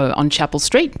fresco on Chapel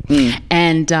Street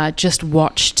and just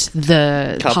watched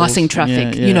the passing traffic.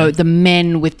 The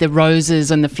men with the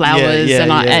roses and the flowers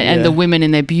and the women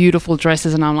in their beautiful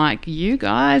dresses, and I'm like, you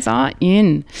guys are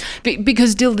in,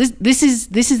 because Dill, this is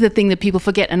the thing that people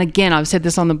forget. And again, I've said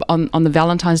this on the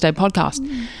Valentine's Day podcast.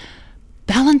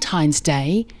 Valentine's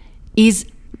Day is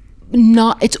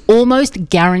not, it's almost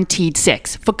guaranteed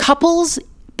sex for couples.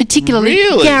 Particularly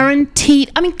guaranteed.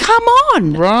 I mean, come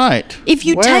on. Right. If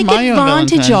you take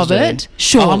advantage of it,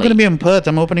 surely. I'm going to be in Perth.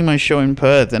 I'm opening my show in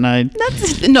Perth, and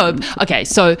no. Okay,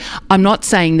 so I'm not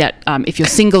saying that if you're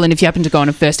single and if you happen to go on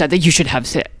a first date that you should have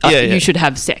sex. You should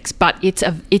have sex, but it's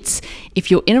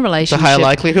if you're in a relationship. It's a high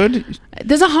likelihood.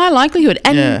 There's a high likelihood,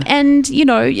 and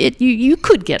you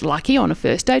could get lucky on a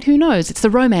first date. Who knows? It's the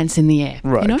romance in the air.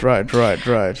 Right.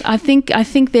 Right. I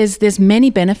think there's many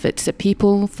benefits that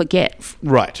people forget.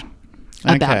 Right.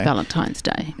 About Valentine's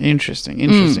Day. Interesting.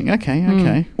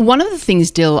 Okay. One of the things,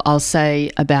 Dill, I'll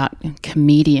say about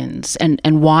comedians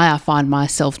and why I find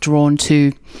myself drawn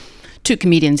to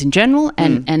comedians in general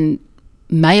and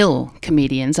male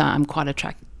comedians, I'm quite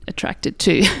attracted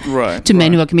to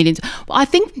men who are comedians. Well, I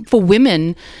think for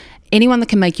women, anyone that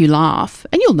can make you laugh,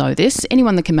 and you'll know this,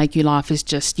 anyone that can make you laugh is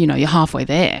just, you're halfway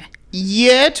there.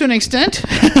 Yeah, to an extent.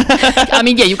 I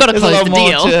mean, you've got to close the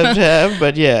deal. To have,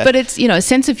 but yeah. But it's, a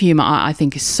sense of humour, I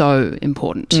think, is so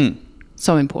important.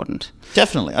 So important.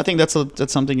 Definitely. I think that's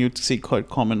something you see quite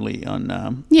commonly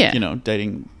on,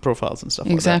 dating profiles and stuff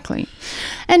exactly. like that.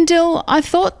 And Dill, I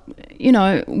thought,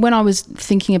 when I was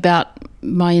thinking about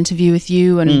my interview with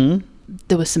you and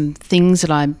there were some things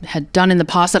that I had done in the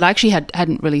past that I actually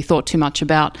hadn't really thought too much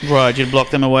about. Right, you'd block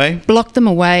them away? Block them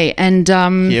away. And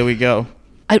here we go.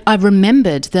 I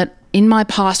remembered that in my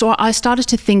past, or I started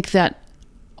to think that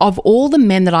of all the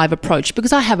men that I've approached,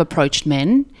 because I have approached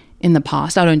men in the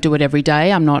past, I don't do it every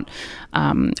day. I'm not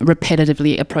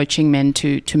repetitively approaching men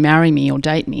to marry me or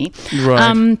date me.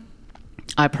 Right.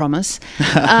 I promise.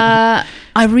 I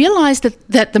realised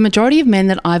that the majority of men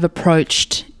that I've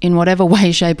approached in whatever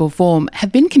way, shape or form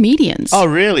have been comedians. Oh,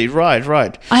 really?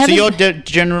 Right. So you're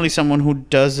generally someone who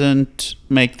doesn't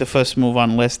make the first move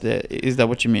unless is that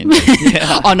what you mean?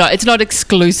 Yeah. Oh, no, it's not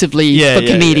exclusively for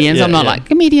comedians. I'm not like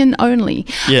comedian only.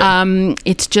 Yeah.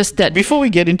 It's just that... Before we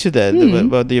get into that,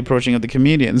 about the approaching of the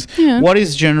comedians, what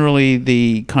is generally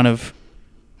the kind of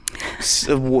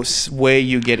where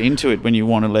you get into it when you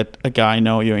want to let a guy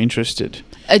know you're interested?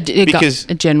 Because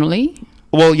generally...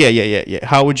 Well, yeah.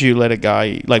 How would you let a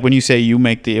guy, like when you say you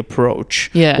make the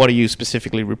approach, what are you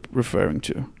specifically referring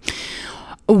to?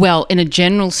 Well, in a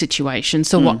general situation,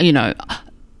 so what,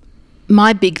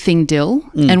 my big thing, Dill,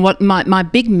 and what my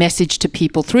big message to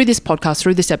people through this podcast,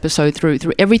 through this episode, through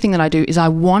everything that I do is I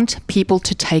want people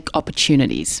to take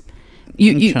opportunities.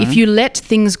 If you let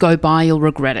things go by, you'll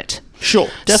regret it. Sure,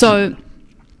 definitely. So,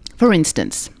 for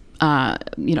instance,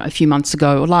 a few months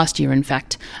ago, or last year, in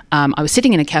fact. I was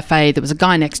sitting in a cafe. There was a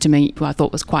guy next to me who I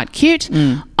thought was quite cute.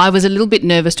 I was a little bit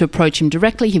nervous to approach him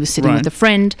directly. He was sitting with a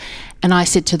friend, and I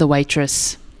said to the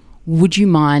waitress, "Would you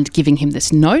mind giving him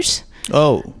this note?"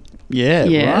 Oh, yeah,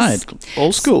 Yes. right.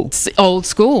 Old school. Old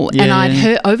school. Yeah. And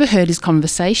I'd overheard his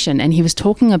conversation, and he was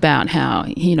talking about how,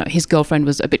 his girlfriend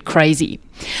was a bit crazy.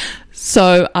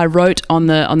 So I wrote on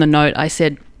the note, I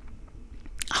said,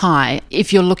 "Hi,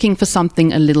 if you're looking for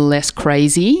something a little less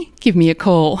crazy, give me a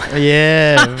call."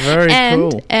 Yeah, very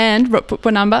cool. And put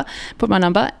my number,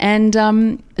 and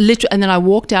literally, and then I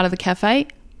walked out of the cafe.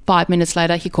 5 minutes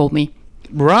later, he called me.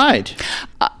 Right.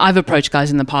 I've approached guys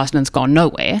in the past and it's gone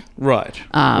nowhere. Right.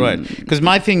 Right. Because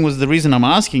my thing was, the reason I'm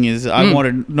asking is I want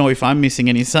to know if I'm missing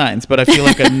any signs, but I feel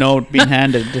like a note being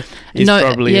handed is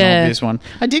probably an obvious one.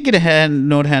 I did get a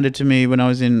note handed to me when I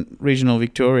was in regional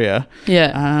Victoria.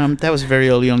 Yeah. That was very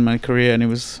early on in my career, and I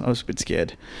was a bit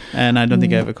scared, and I don't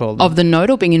think I ever called them. Of the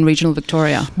note or being in regional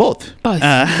Victoria? Both.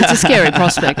 It's a scary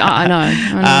prospect. I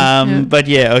know. But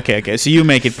yeah, okay. So you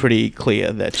make it pretty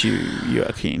clear that you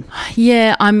are keen.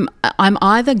 Yeah, I'm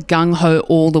either gung-ho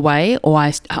all the way, or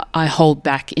I hold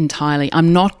back entirely.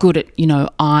 I'm not good at,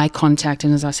 eye contact,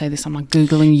 and as I say this, I'm like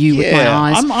Googling you with my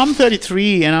eyes. I'm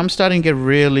 33 and I'm starting to get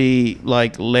really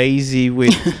lazy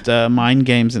with mind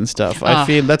games and stuff. I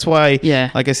feel that's why,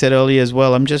 like I said earlier as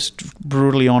well, I'm just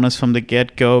brutally honest from the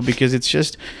get-go, because it's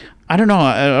just, I don't know,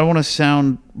 I don't want to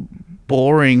sound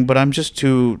boring, but I'm just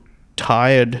too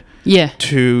tired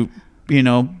to, be you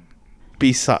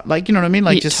know what I mean,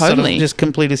 just totally. Sort of just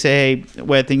completely say, hey,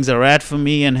 where things are at for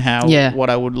me and how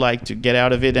what I would like to get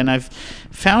out of it. And I've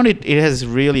found it has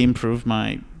really improved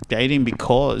my dating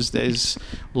because there's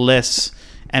less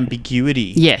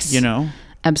ambiguity. Yes,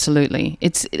 absolutely.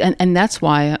 It's and that's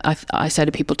why I say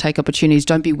to people, take opportunities,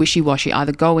 don't be wishy-washy,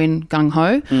 either go in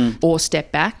gung-ho or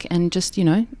step back and just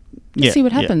let's see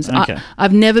what happens. Okay.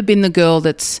 I've never been the girl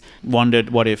that's wondered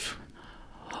what if.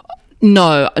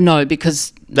 No,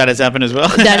 because that has happened as well.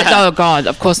 Oh God,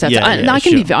 of course that's. I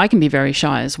can be very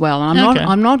shy as well, and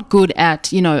I'm not good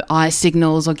at eye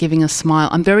signals or giving a smile.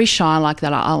 I'm very shy like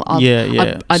that.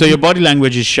 So your body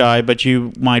language is shy, but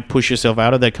you might push yourself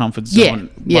out of that comfort zone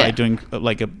by doing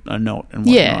like a note and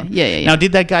whatnot. Yeah. Now,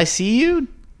 did that guy see you?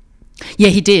 Yeah,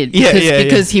 he did.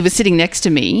 Because he was sitting next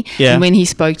to me, and when he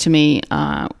spoke to me,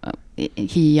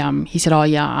 he said, "Oh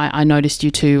yeah, I noticed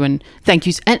you too, and thank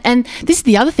you." And this is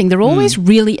the other thing; they're always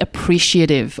really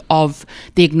appreciative of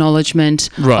the acknowledgement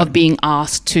of being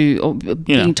asked to, or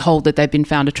being told that they've been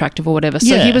found attractive or whatever.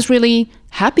 So he was really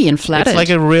happy and flattered. It's like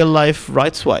a real life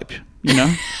right swipe,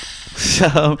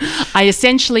 So I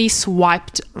essentially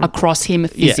swiped across him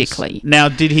physically. Yes. Now,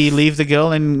 did he leave the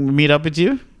girl and meet up with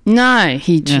you? No,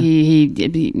 he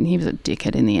was a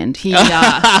dickhead in the end.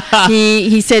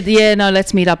 He said, "Yeah, no,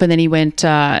 let's meet up," and then he went.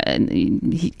 And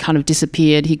he kind of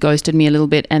disappeared. He ghosted me a little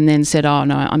bit, and then said, "Oh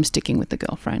no, I'm sticking with the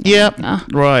girlfriend." Yeah,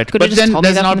 right. But then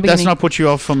that's not put you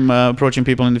off from approaching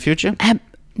people in the future.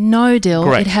 No, Dill,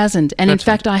 Correct. It hasn't. And that's in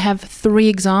fact, I have 3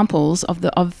 examples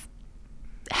of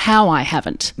how I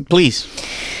haven't. Please.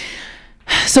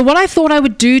 So what I thought I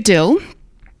would do, Dill,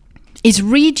 is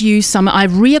read you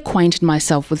I've reacquainted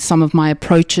myself with some of my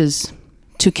approaches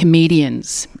to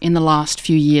comedians in the last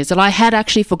few years that I had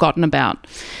actually forgotten about.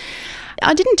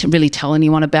 I didn't really tell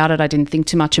anyone about it. I didn't think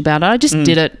too much about it. I just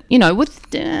did it, with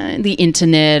the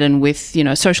internet and with,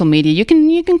 social media. You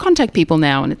can contact people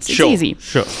now, and it's easy.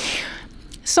 Sure.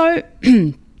 So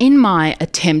in my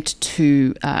attempt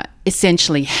to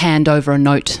essentially hand over a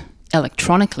note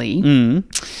electronically,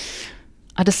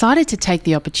 I decided to take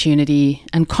the opportunity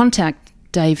and contact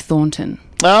Dave Thornton.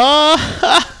 Oh,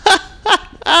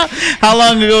 how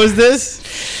long ago was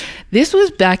this? This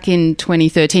was back in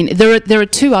 2013. There are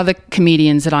 2 other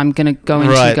comedians that I'm going to go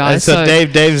into, guys. So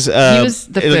Dave's he was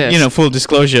the first. Full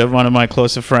disclosure, one of my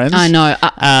closer friends. I know.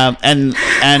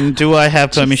 And do I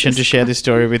have permission to share this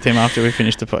story with him after we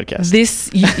finish the podcast?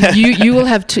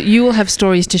 You will have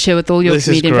stories to share with all your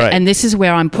comedians, and this is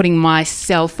where I'm putting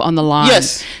myself on the line.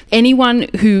 Yes. Anyone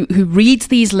who reads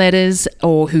these letters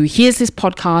or who hears this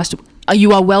podcast,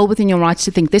 you are well within your rights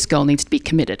to think this girl needs to be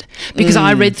committed. Because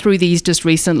I read through these just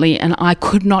recently and I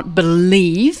could not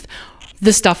believe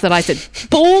the stuff that I said.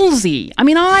 Ballsy. I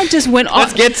mean, I just went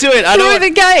Let's get to it. Through the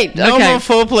gate. No more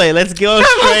foreplay. Let's go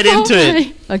straight into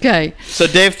it. Okay. So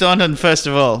Dave Thornton, first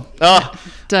of all. Oh.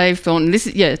 Dave Thornton. This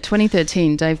is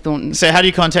 2013. Dave Thornton. So how do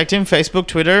you contact him? Facebook,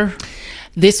 Twitter?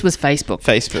 This was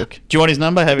Facebook. Do you want his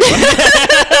number? Have you?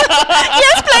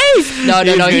 Yes, please. No,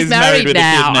 No. He's married with a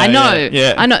now. kid now. I know.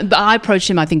 Yeah. I know. But I approached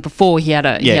him, I think, before he had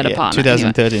a partner.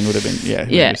 2013 would have been. Yeah,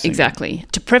 really single. exactly.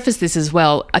 To preface this as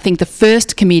well, I think the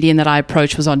first comedian that I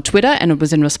approached was on Twitter, and it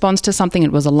was in response to something.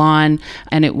 It was a line,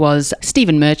 and it was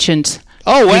Stephen Merchant.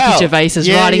 Oh, wow. Ricky Gervais's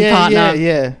writing partner.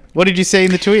 Yeah. What did you say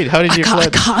in the tweet? How did you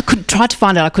I couldn't try to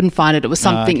find it. I couldn't find it. It was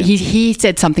something he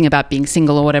said something about being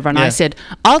single or whatever, and I said,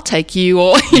 "I'll take you,"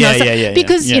 or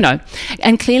because you know,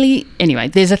 and clearly, anyway,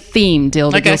 there's a theme,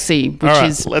 Dill, that you'll see, which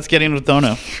is let's get in with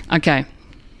Dono. Okay.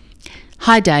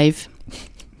 Hi, Dave.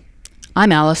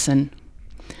 I'm Alison,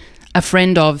 a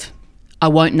friend of. I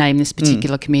won't name this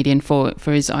particular comedian for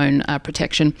his own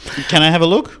protection. Can I have a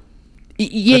look?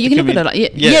 Yeah, you can look at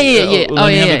it.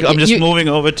 Yeah. I'm just moving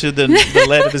over to the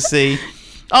letter C.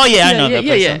 Oh, yeah, I know that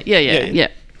person. Yeah.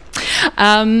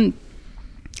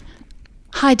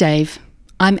 Hi, Dave.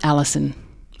 I'm Alison,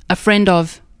 a friend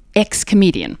of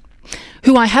ex-comedian,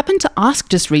 who I happened to ask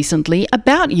just recently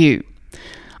about you.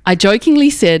 I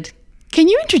jokingly said, "Can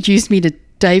you introduce me to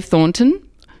Dave Thornton?"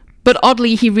 But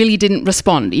oddly, he really didn't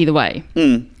respond either way.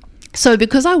 So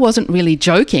because I wasn't really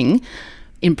joking,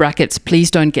 in brackets, please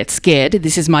don't get scared,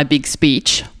 this is my big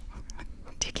speech,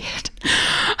 dickhead,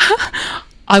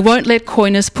 I won't let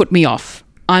coyness put me off.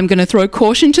 I'm going to throw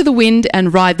caution to the wind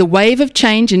and ride the wave of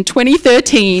change in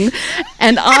 2013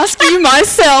 and ask you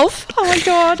myself. Oh my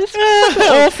God, it's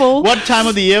awful. What time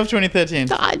of the year of 2013?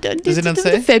 Does it not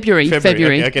say? February.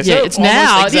 Okay. Yeah, so it's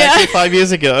now. Exactly 5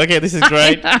 years ago. Okay, this is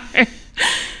great.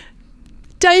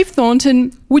 Dave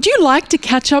Thornton, would you like to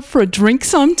catch up for a drink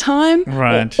sometime?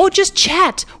 Right. Or just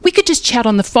chat. We could just chat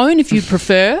on the phone if you'd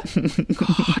prefer.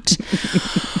 God.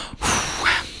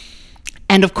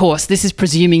 And of course, this is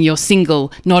presuming you're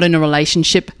single, not in a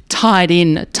relationship, tied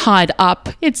in, tied up,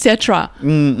 etc.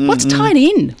 What's tied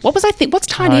in? What was I think? What's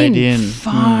tied in?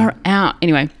 Far out.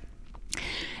 Anyway.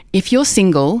 If you're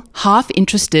single, half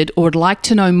interested, or would like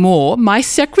to know more, my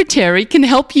secretary can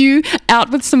help you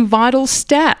out with some vital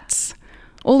stats.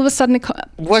 All of a sudden,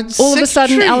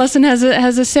 Alison has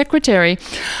a secretary.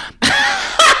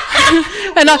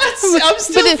 And I'm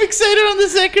still fixated on the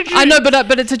secretary. I know,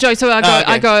 but it's a joke. So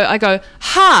I go.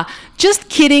 Ha! Just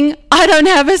kidding. I don't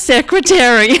have a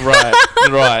secretary.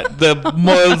 Right. The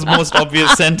world's most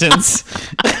obvious sentence.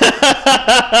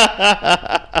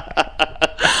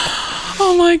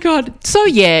 Oh my God. So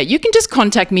yeah, you can just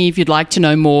contact me if you'd like to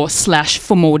know more /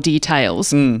 for more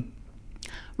details.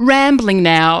 Rambling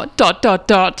now. ...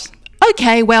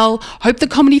 Okay, well, hope the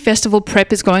comedy festival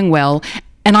prep is going well,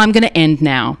 and I'm going to end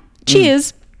now.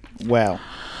 Cheers. Wow.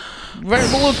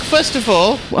 Well, look, first of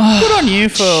all, good on you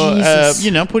for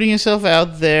putting yourself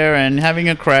out there and having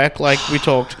a crack like we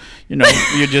talked. You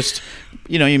just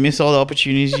you miss all the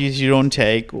opportunities you don't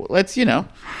take. Let's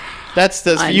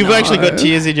you've actually got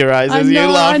tears in your eyes as you're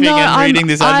laughing and reading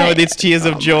this. I know it's tears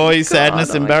of joy,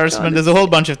 sadness, embarrassment. There's a whole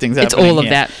bunch of things happening. It's all of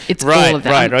that. It's all of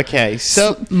that. Right. Okay.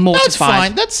 So that's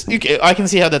fine. I can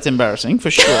see how that's embarrassing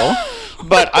for sure,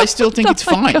 but I still think it's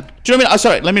fine. Do you know what I mean?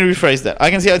 Sorry, let me rephrase that.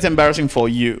 I can see how it's embarrassing for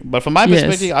you, but from my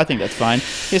perspective, I think that's fine.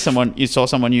 Here's someone you saw,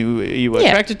 someone you were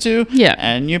attracted to,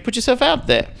 and you put yourself out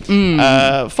there.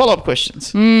 Follow-up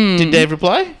questions. Did Dave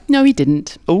reply? No, he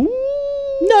didn't. Ooh.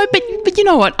 No, but you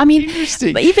know what? I mean,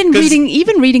 even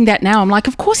reading that now, I'm like,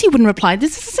 of course he wouldn't reply.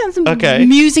 This sounds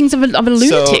musings of a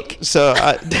lunatic. So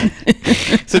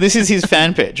this is his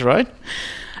fan page, right?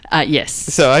 Yes.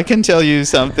 So I can tell you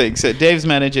something. So Dave's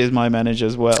manager is my manager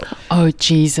as well. Oh,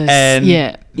 Jesus. And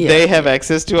they have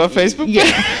access to our Facebook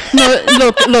page. No,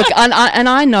 look, and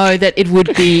I know that it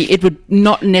would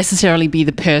not necessarily be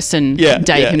the person,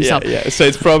 Dave himself. Yeah. So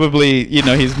it's probably,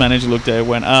 his manager looked at it and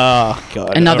went, oh,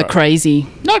 God. Another crazy.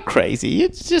 Not crazy.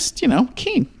 It's just,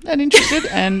 keen and interested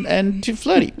and too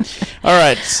flirty. All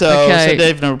right. So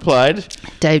Dave replied.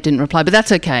 Dave didn't reply, but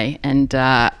that's okay. And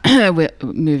we're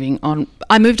moving on.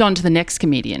 I moved on to the next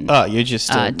comedian. Oh, you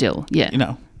just... Dill.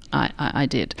 Yeah. I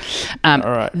did. All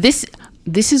right.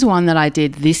 This is one that I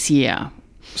did this year.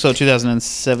 So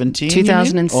 2017?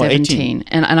 2017.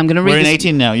 And I'm going to read We're in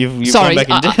 18 now. You've sorry,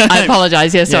 gone back in I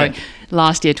apologise. Yeah, sorry.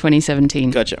 Last year,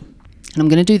 2017. Gotcha. And I'm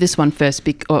going to do this one first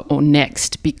or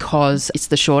next because it's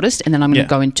the shortest, and then I'm going to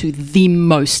go into the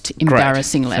most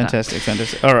embarrassing letter.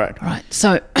 Fantastic. All right.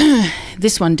 So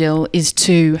this one, Dill, is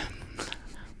to...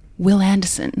 Will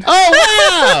Anderson. Oh,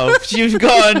 wow! You've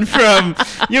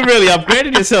really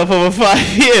upgraded yourself over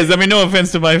 5 years. I mean, no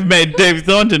offense to my mate Dave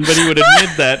Thornton, but he would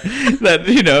admit that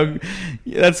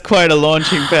that's quite a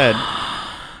launching pad.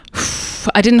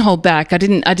 I didn't hold back. I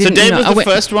didn't. So Dave was the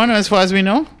first one, as far as we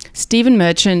know? Stephen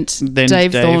Merchant, then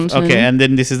Dave Thornton. Okay, and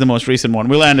then this is the most recent one,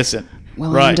 Will Anderson.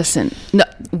 Will Right. Anderson. No,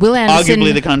 Will Anderson.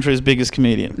 Arguably the country's biggest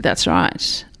comedian. That's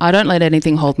right. I don't let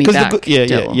anything hold me 'Cause back.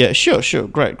 Dill. Sure.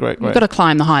 Great. You've got to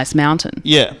climb the highest mountain.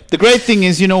 Yeah. The great thing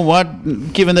is, you know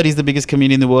what? Given that he's the biggest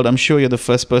comedian in the world, I'm sure you're the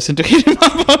first person to hit him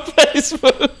up on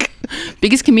Facebook.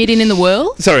 Biggest comedian in the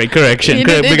world? Sorry, correction.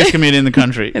 Biggest comedian in the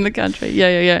country. In the country.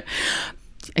 Yeah.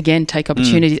 Again, take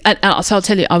opportunities. And so I'll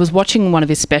tell you, I was watching one of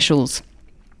his specials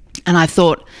and I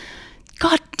thought,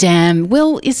 God damn,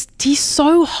 Will, he's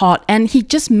so hot and he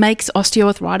just makes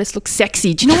osteoarthritis look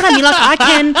sexy. Do you know what I mean? Like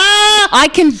I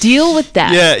can deal with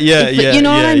that. Yeah. You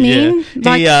know what I mean?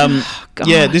 Yeah.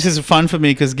 God. This is fun for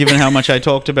me because given how much I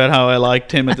talked about how I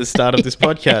liked him at the start of this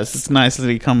podcast, it's nice that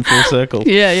he come full circle.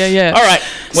 Yeah. All right.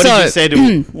 What did you say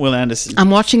to Will Anderson? I'm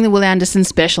watching the Will Anderson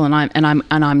special and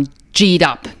I'm G'd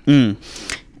up. And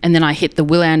then I hit the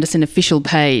Will Anderson official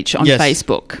page on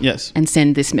Facebook. Yes. And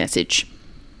send this message.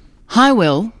 Hi,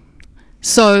 Will.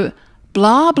 So,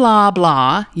 blah, blah,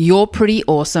 blah, you're pretty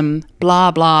awesome.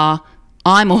 Blah, blah,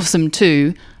 I'm awesome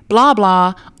too. Blah,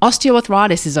 blah,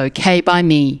 osteoarthritis is okay by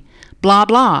me. Blah,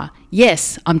 blah,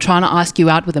 yes, I'm trying to ask you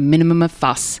out with a minimum of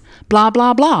fuss. Blah,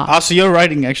 blah, blah. Oh, so you're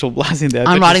writing actual blahs in there.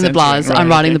 I'm writing the blahs. Right, I'm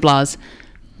writing the blahs.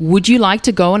 Would you like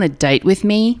to go on a date with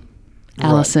me? Right.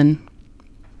 Alison.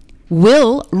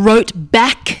 Will wrote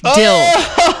back, Dill.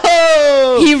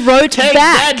 Oh, he wrote take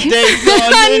back. That, Dave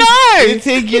Gordon. I know. You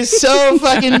think you're so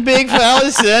fucking big for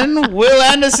Alison? Will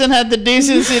Anderson had the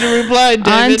decency to reply, David.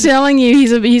 I'm telling you,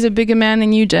 he's a bigger man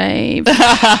than you, Dave.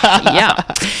 Yeah.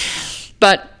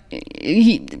 But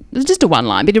it was just a one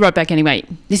line, but he wrote back anyway.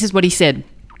 This is what he said.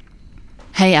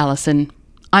 Hey, Alison,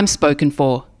 I'm spoken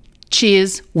for.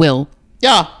 Cheers, Will.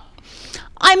 Yeah.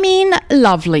 I mean,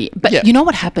 lovely. But Yeah. you know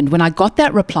what happened? When I got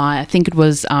that reply, I think it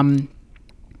was...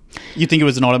 You think it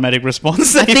was an automatic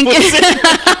response? I think...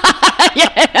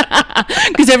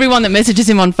 Because everyone that messages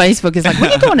him on Facebook is like,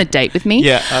 will you go on a date with me?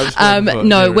 Yeah. I was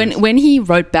no, when he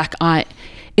wrote back,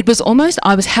 it was almost,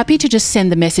 I was happy to just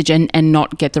send the message and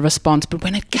not get the response. But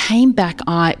when it came back,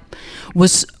 I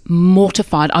was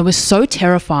mortified. I was so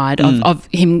terrified of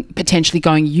him potentially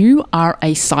going, you are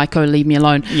a psycho, leave me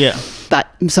alone. Yeah.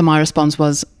 So my response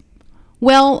was,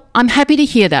 well, I'm happy to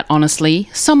hear that, honestly.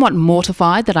 Somewhat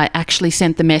mortified that I actually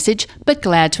sent the message, but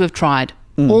glad to have tried.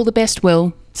 All the best,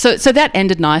 Will. So that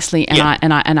ended nicely, and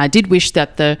I did wish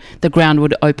that the ground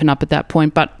would open up at that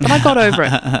point, but I got over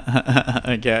it.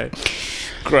 Okay.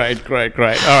 Great.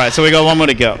 All right, so we got one more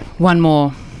to go. One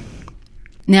more.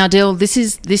 Now, Dill, this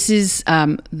is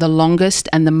the longest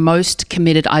and the most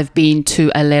committed I've been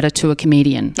to a letter to a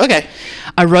comedian. Okay.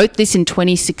 I wrote this in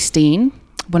 2016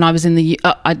 when I was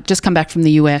I'd just come back from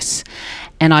the US,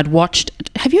 and I'd watched.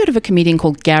 Have you heard of a comedian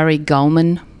called Gary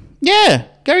Gulman? Yeah,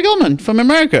 Gary Gulman from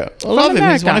America. I love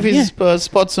him. He's one of his yeah.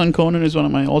 spots on Conan is one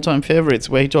of my all-time favorites,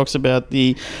 where he talks about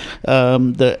the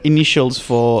initials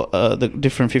for the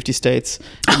different 50 states.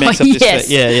 It makes up this yes.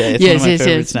 Yeah, it's one of my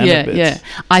favorite stand-up bits. Yeah.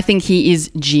 I think he is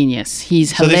genius.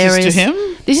 He's So hilarious. this is to him?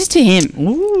 This is to him.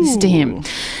 Ooh. This is to him.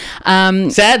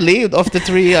 Sadly, of the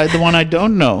three, the one I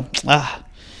don't know.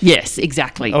 Yes,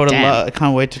 exactly. I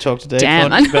can't wait to talk to Dave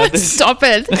Damn. about this. Stop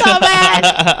it.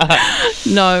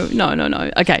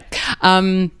 No. Okay.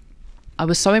 I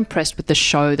was so impressed with the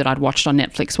show that I'd watched on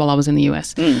Netflix while I was in the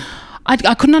US.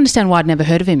 I couldn't understand why I'd never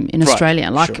heard of him in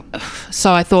Australia.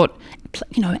 So I thought,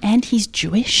 and he's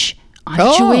Jewish. I'm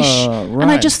Jewish. Right. And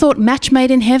I just thought, match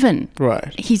made in heaven.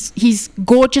 Right. He's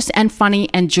gorgeous and funny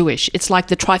and Jewish. It's like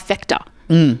the trifecta.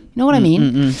 You know what I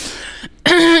mean?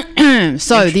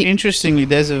 So interestingly,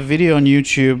 there's a video on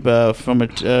YouTube from a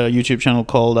YouTube channel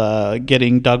called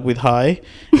 "Getting Doug with High,"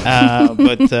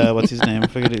 but what's his name? I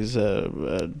forget his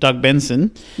Doug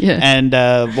Benson. Yeah. And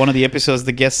one of the episodes,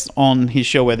 the guests on his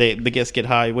show where the guests get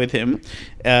high with him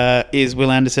is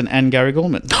Will Anderson and Gary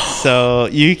Gulman. So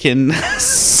you can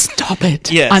stop it.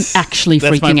 Yes, I'm actually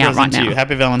that's freaking my out right present to now. you.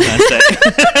 Happy Valentine's Day.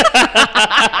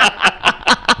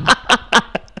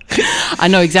 I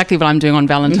know exactly what I'm doing on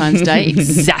Valentine's Day.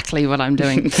 Exactly what I'm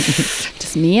doing.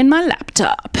 Just me and my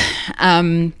laptop.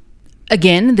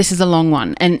 Again, this is a long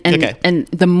one, and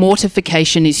the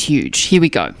mortification is huge. Here we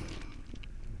go.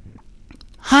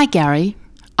 Hi, Gary.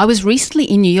 I was recently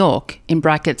in New York, in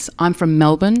brackets, I'm from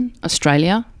Melbourne,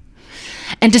 Australia,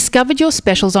 and discovered your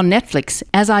specials on Netflix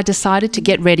as I decided to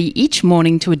get ready each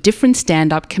morning to a different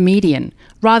stand-up comedian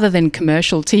rather than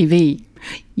commercial TV.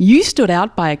 You stood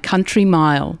out by a country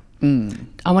mile.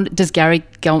 Does Gary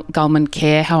Gulman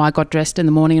care how I got dressed in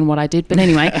the morning and what I did? But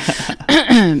anyway,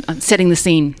 I'm setting the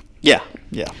scene. Yeah.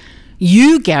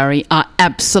 You, Gary, are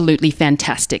absolutely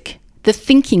fantastic. the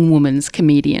thinking woman's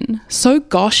comedian. So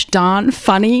gosh darn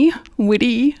funny,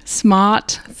 witty,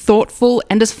 smart, thoughtful,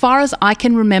 and as far as I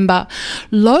can remember,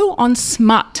 low on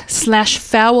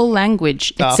smut/foul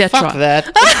language, etc. Fuck that.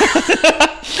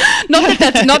 Not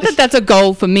that that's a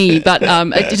goal for me, but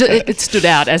it stood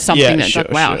out as something that's sure,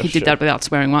 like, wow, sure, he did that without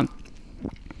swearing once.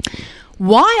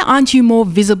 Why aren't you more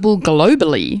visible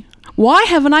globally? Why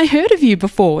haven't I heard of you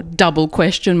before? ?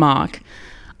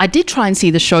 I did try and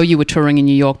see the show you were touring in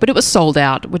New York, but it was sold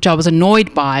out, which I was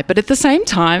annoyed by, but at the same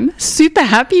time, super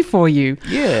happy for you.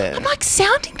 Yeah. I'm like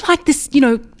sounding like this,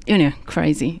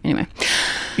 crazy. Anyway.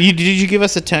 Did you give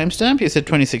us a timestamp? You said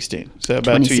 2016, so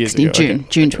about 2 years ago.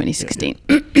 June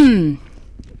 2016.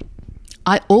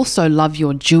 I also love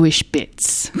your Jewish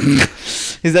bits.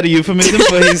 Is that a euphemism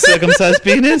for his circumcised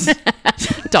penis? ...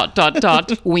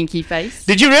 Winky face.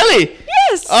 Did you really?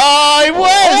 Yes. Oh, it was.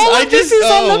 All of this is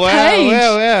on the page.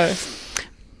 Wow.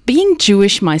 Being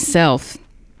Jewish myself,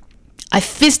 I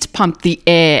fist pumped the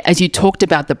air as you talked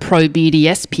about the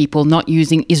pro-BDS people not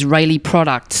using Israeli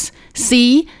products.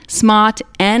 See, smart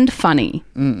and funny.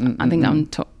 I think I'm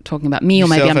talking about me, or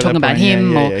maybe I'm talking about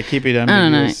him. Yeah, keep it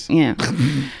ambiguous. I don't know.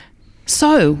 Yeah.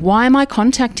 So, why am I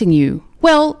contacting you?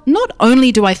 Well, not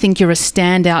only do I think you're a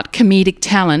standout comedic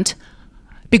talent,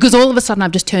 because all of a sudden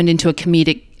I've just turned into a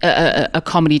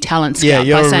comedy talent scout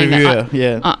you're by a saying reviewer,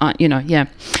 that.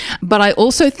 But I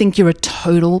also think you're a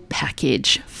total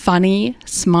package. Funny,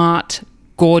 smart,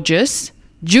 gorgeous,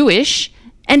 Jewish,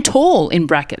 and tall in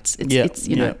brackets. It's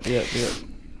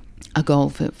a goal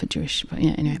for Jewish. But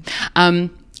yeah, anyway.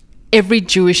 Every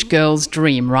Jewish girl's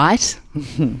dream, right?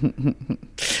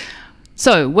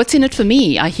 So, what's in it for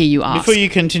me, I hear you ask? Before you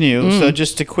continue, so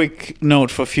just a quick note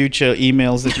for future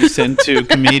emails that you send to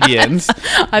comedians.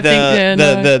 I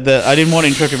didn't want to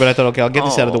interrupt you, but I thought, okay, I'll get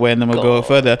this out of the way and then we'll go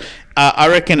further. I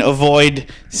reckon avoid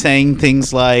saying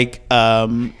things like,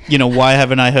 why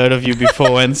haven't I heard of you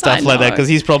before and stuff like that, because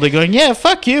he's probably going, yeah,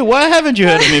 fuck you. Why haven't you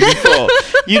heard of me before?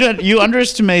 You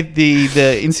underestimate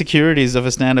the insecurities of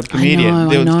a stand-up comedian.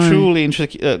 I know. Truly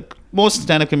most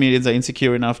stand-up comedians are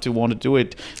insecure enough to want to do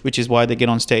it, which is why they get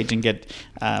on stage and get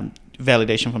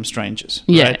validation from strangers.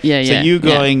 Right? So you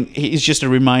going, it's just a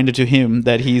reminder to him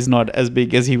that he's not as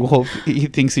big as he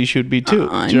thinks he should be too.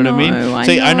 Do you know what I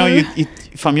mean? I know you.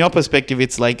 From your perspective,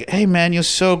 it's like, hey man, you're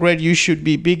so great, you should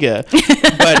be bigger.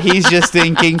 But he's just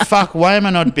thinking, fuck, why am I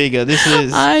not bigger? This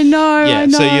is. I know. Yeah. I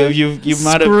know. So you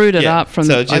might have screwed it up from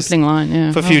the opening line.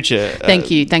 Yeah. For future.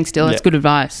 Thank you. Thanks, Dill. That's good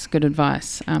advice. Good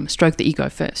advice. Stroke the ego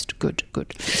first. Good.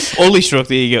 Always stroke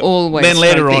the ego. Always. Then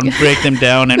later on, break them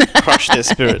down and crush their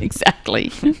spirit. Exactly.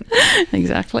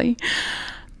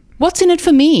 What's in it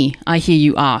for me, I hear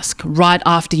you ask, right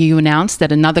after you announce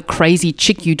that another crazy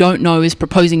chick you don't know is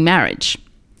proposing marriage.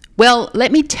 Well,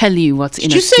 let me tell you what's in it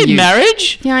for you. Did you say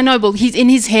marriage? Yeah, I know, but he's in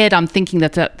his head. I'm thinking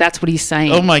that's what he's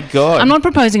saying. Oh my God. I'm not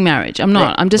proposing marriage. I'm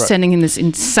not. I'm just sending him this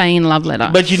insane love letter.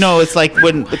 But it's like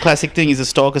when the classic thing is a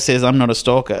stalker says, I'm not a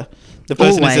stalker. The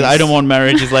person who says, I don't want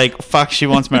marriage is like, fuck, she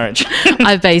wants marriage.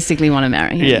 I basically want to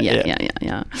marry him.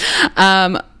 Yeah.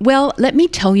 Well, let me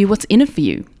tell you what's in it for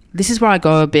you. This is where I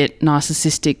go a bit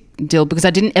narcissistic, Dill, because I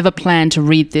didn't ever plan to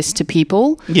read this to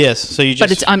people. Yes, so you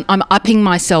just... But I'm upping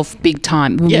myself big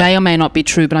time. It may or may not be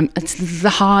true, but it's the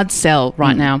hard sell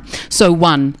right now. So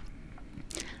 1,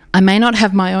 I may not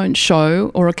have my own show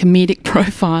or a comedic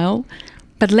profile,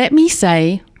 but let me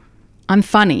say I'm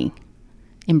funny.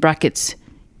 In brackets,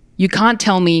 you can't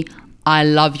tell me I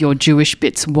love your Jewish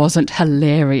bits wasn't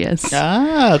hilarious.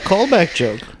 Callback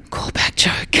joke. Callback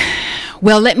joke.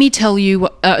 Well, let me tell you...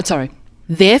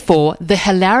 Therefore, the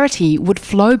hilarity would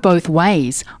flow both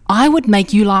ways. I would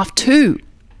make you laugh too.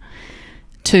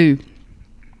 2.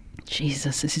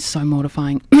 Jesus, this is so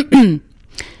mortifying.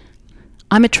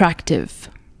 I'm attractive.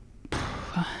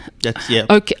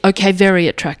 Okay, very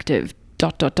attractive. ...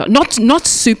 Not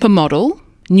supermodel,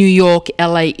 New York,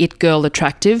 LA it girl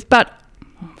attractive, but...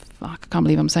 I can't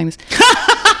believe I'm saying this.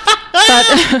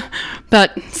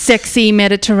 but sexy,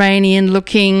 Mediterranean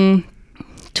looking,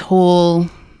 tall,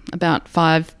 about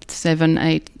 5, 7,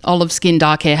 8, olive skin,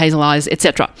 dark hair, hazel eyes,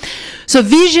 etc. So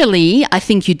visually, I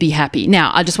think you'd be happy.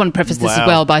 Now, I just want to preface this as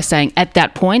well by saying at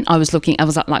that point, I was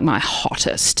at like my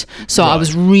hottest. So I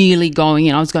was really going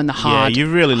in. I was going the hard. Yeah,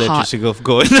 you really let yourself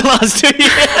go in the last 2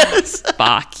 years.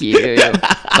 Fuck you.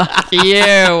 Fuck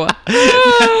you.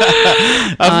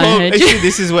 Actually,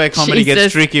 this is where comedy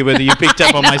gets tricky, whether you picked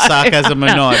up on my sarcasm or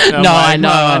not. I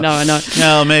know.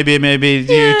 No, maybe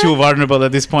you're too vulnerable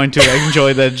at this point to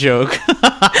enjoy that joke.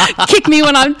 Kick me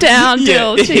when I'm down,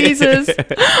 Dill. Jesus.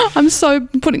 I'm so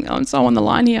on the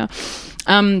line here.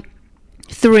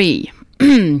 3,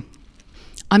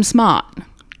 I'm smart.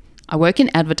 I work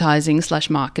in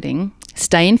advertising/marketing,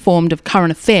 stay informed of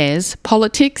current affairs,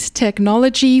 politics,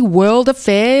 technology, world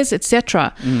affairs,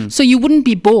 etc. So you wouldn't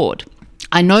be bored.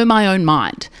 I know my own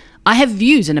mind. I have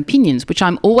views and opinions, which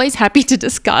I'm always happy to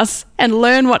discuss and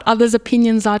learn what others'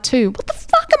 opinions are too. What the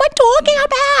fuck am I talking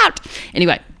about?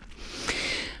 Anyway,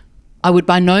 I would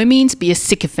by no means be a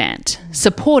sycophant.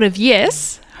 Supportive,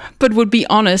 yes, but would be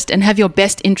honest and have your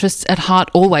best interests at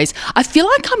heart always. I feel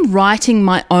like I'm writing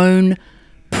my own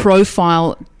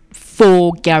profile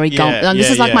for Gary Gulman.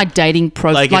 This is like my dating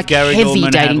profile, like if Gary heavy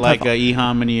Gulman dating had like profile. a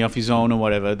eHarmony of his own or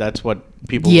whatever, that's what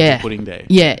people would be putting there.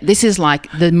 Yeah, this is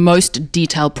like the most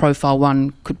detailed profile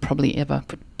one could probably ever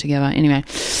put together. Anyway.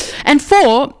 And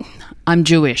 4, I'm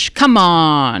Jewish. Come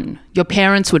on. Your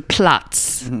parents would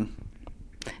plutz.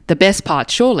 The best part,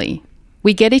 surely,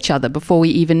 we get each other before we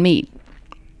even meet.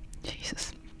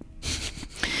 Jesus.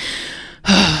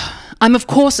 I'm, of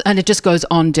course, and it just goes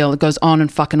on, Dill. It goes on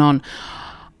and fucking on.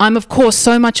 I'm, of course,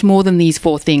 so much more than these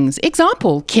 4 things.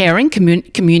 Example, caring,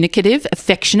 communicative,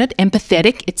 affectionate,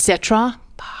 empathetic, etc.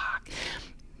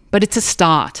 But it's a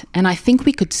start, and I think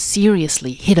we could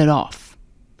seriously hit it off.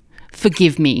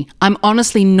 Forgive me. I'm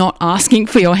honestly not asking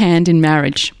for your hand in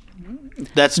marriage.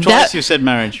 That's twice you said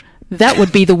marriage. That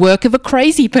would be the work of a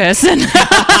crazy person. Ding,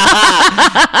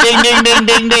 ding, ding,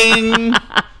 ding, ding.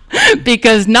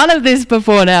 Because none of this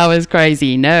before now is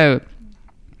crazy. No.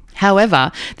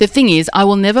 However, the thing is, I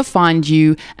will never find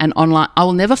you on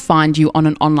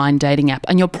an online dating app,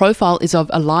 and your profile is of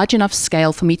a large enough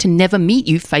scale for me to never meet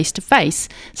you face to face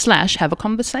 / have a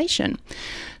conversation.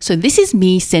 So this is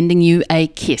me sending you a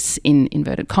kiss in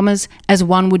inverted commas, as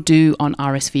one would do on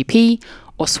RSVP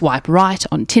or swipe right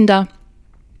on Tinder,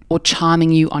 or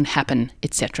charming you on Happen,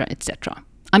 etc., etc.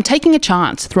 I'm taking a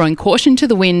chance, throwing caution to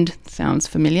the wind. Sounds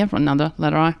familiar from another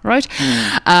letter I wrote.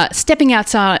 Stepping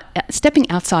outside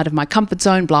of my comfort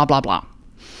zone, blah, blah, blah.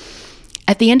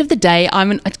 At the end of the day, I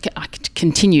could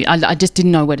continue. I just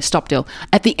didn't know where to stop, Dill.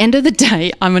 At the end of the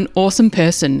day, I'm an awesome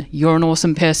person. You're an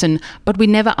awesome person, but we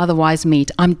never otherwise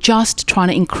meet. I'm just trying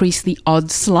to increase the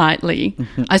odds slightly.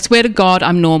 I swear to God,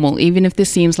 I'm normal, even if this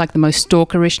seems like the most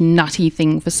stalkerish, nutty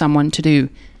thing for someone to do.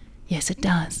 Yes, it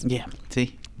does. Yeah,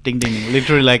 see? Ding, ding, ding.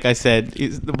 Literally, like I said,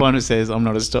 is the one who says, I'm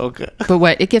not a stalker. But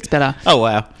wait, it gets better. Oh,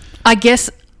 wow. I guess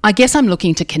I'm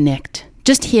looking to connect.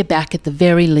 Just hear back at the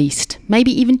very least. Maybe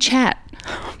even chat.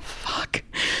 Oh, fuck.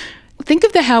 Think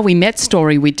of the How We Met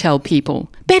story we'd tell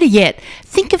people. Better yet,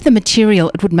 think of the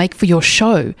material it would make for your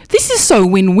show. This is so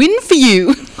win-win for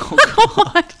you.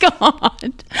 Oh, my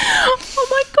God. Oh,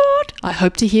 my God. I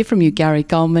hope to hear from you, Gary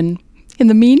Gulman. In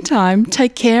the meantime,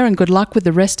 take care and good luck with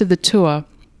the rest of the tour.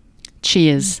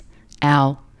 Cheers,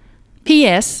 Al.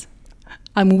 P.S.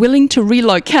 I'm willing to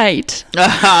relocate.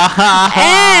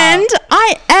 And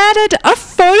I added a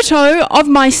photo of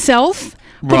myself,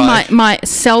 put my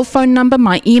cell phone number,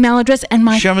 my email address, and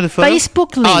my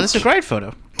Facebook link. Oh, that's a great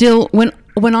photo. Dill,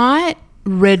 when I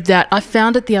read that, I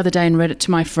found it the other day and read it to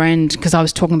my friend because I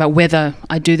was talking about whether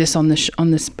I do this on this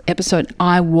episode.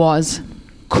 I was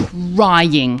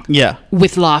crying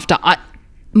with laughter.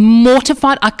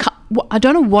 Mortified. I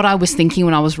don't know what I was thinking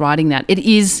when I was writing that.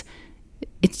 It's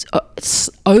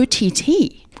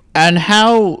OTT. And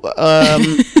how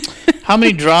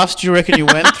many drafts do you reckon you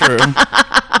went through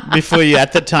before you,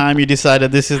 at the time, you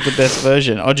decided this is the best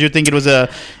version? Or do you think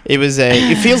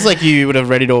it feels like you would have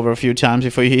read it over a few times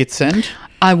before you hit send?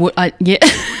 Yeah.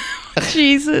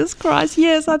 Jesus Christ.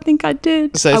 Yes, I think I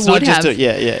did. So it's not just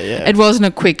It wasn't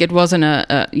a quick, there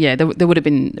would have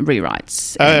been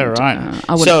rewrites. Oh,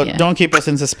 right. Don't keep us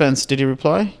in suspense. Did he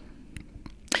reply?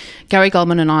 Gary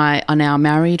Gulman and I are now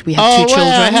married. We have 2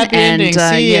 children. Happy ending.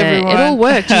 See everyone. It all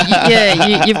worked.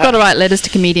 You've got to write letters to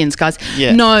comedians, guys.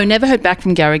 Yeah. No, never heard back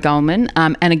from Gary Gulman.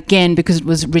 And again, because it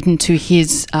was written to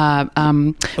his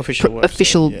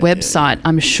official website,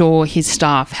 I'm sure his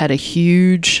staff had a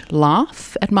huge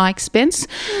laugh at my expense.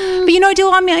 But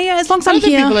Dill, I mean, as long as I'm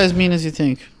here, people are as mean as you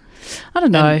think. I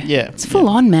don't know. It's full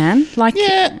on, man. Like,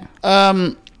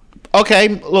 okay.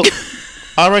 Look.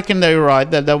 I reckon they were right.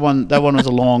 That one was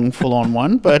a long, full-on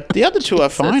one, but the other 2 are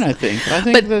fine. I think. I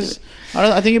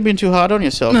think you've been too hard on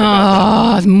yourself.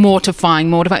 It's mortifying.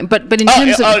 But in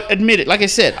terms of, admit it. Like I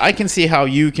said, I can see how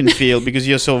you can feel because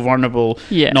you're so vulnerable.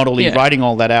 Not only writing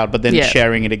all that out, but then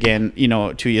sharing it again.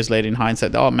 2 years later in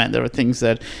hindsight. Oh man, there are things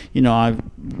that I've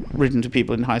written to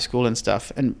people in high school and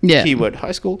stuff. And keyword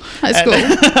high school. High school.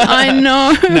 I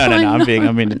know. No. I'm being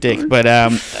a dick. But I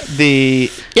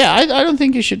don't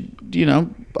think you should.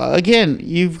 Again,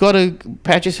 you've got to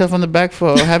pat yourself on the back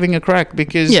for having a crack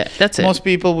because that's it. Most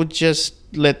people would just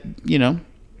let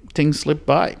things slip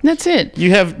by. That's it.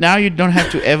 You don't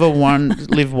have to ever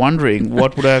live wondering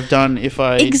what would I have done if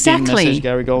I didn't message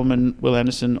Gary Goldman, Will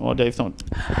Anderson, or Dave Thornton.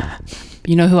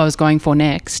 You know who I was going for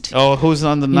next? Oh, who's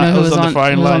on the firing line? Who's on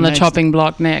the next? chopping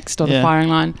block next, or the firing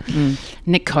line?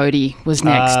 Nick Cody was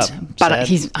next, but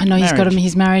he's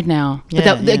married now.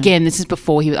 Yeah, but again, this is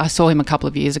before I saw him a couple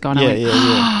of years ago, and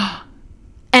I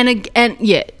went, and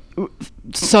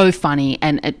so funny,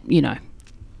 and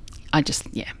I just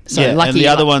So lucky. And the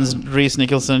other ones, Reese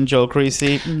Nicholson, Joel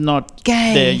Creasy, not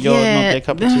their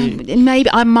cup of tea. Maybe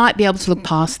I might be able to look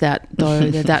past that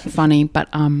though. They're that funny, but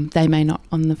they may not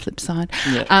on the flip side.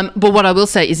 Yeah. But what I will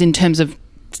say is in terms of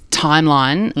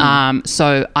timeline.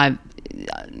 So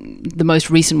the most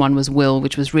recent one was Will,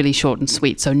 which was really short and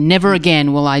sweet. So never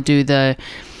again will I do the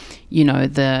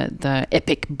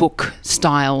epic book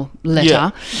style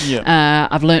letter. Yeah.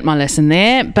 I've learnt my lesson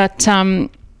there, but.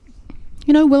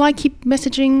 Will I keep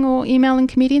messaging or emailing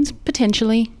comedians?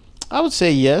 Potentially. I would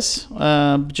say yes,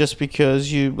 just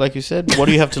because like you said, what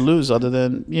do you have to lose other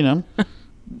than,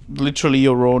 literally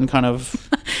your own kind of...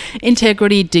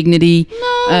 integrity, dignity.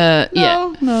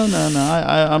 No.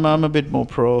 I'm a bit more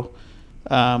pro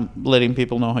letting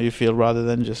people know how you feel rather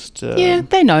than just...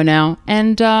 they know now.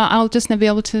 And I'll just never be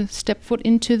able to step foot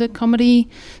into the comedy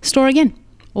store again.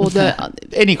 Or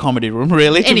any comedy room,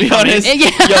 really, to be honest.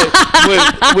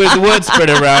 With the word spread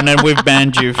around, and we've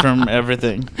banned you from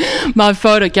everything. My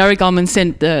photo, Gary Goldman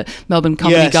sent the Melbourne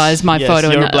comedy guys my photo.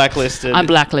 You're blacklisted. I'm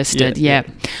blacklisted. Yeah.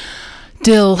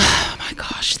 Dill, oh my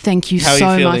gosh, thank you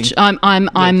so much.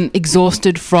 I'm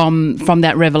exhausted from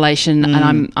that revelation,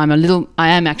 and I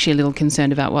am actually a little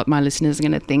concerned about what my listeners are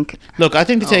going to think. Look, I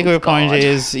think the takeaway point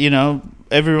is,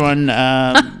 everyone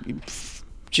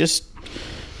just.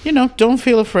 Don't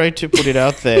feel afraid to put it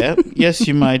out there. Yes,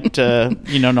 you might,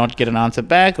 not get an answer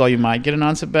back, or you might get an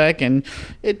answer back, and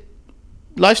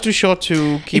life's too short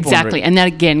to keep exactly. wondering. And that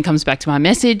again comes back to my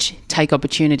message: take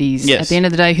opportunities. Yes. At the end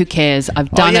of the day, who cares? I've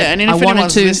done it. And if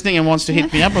anyone's listening and wants to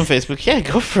hit me up on Facebook,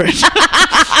 go for it.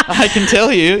 I can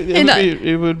tell you,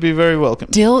 it would be very welcome.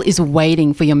 Dill is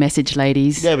waiting for your message,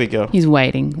 ladies. There we go. He's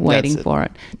waiting for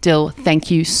it. Dill, thank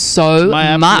you so much. My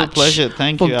absolute pleasure.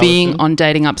 Thank you, for being on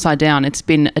Dating Upside Down. It's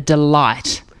been a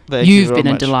delight. You've been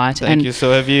a delight. Thank you.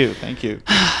 So have you. Thank you.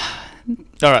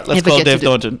 All right, let's call Dave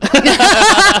Thornton.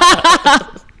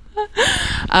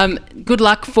 Good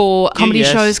luck for comedy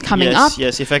shows coming up.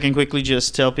 Yes, if I can quickly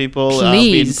just tell people, I'll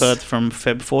be in Perth from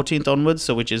Feb 14th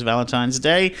onwards, which is Valentine's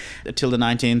Day, till the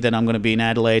 19th. Then I'm going to be in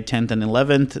Adelaide 10th and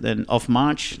 11th then of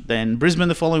March. Then Brisbane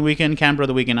the following weekend, Canberra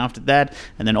the weekend after that,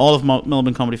 and then all of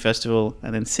Melbourne Comedy Festival,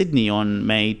 and then Sydney on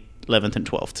May 11th and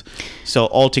 12th. So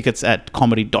all tickets at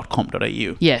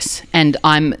comedy.com.au. Yes, and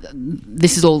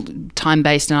this is all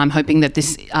time-based, and I'm hoping that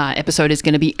this episode is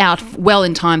going to be out well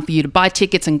in time for you to buy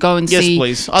tickets and go and see. Yes,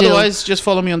 please. Otherwise, just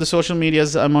follow me on the social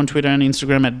medias. I'm on Twitter and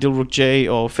Instagram at DilrukJ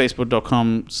or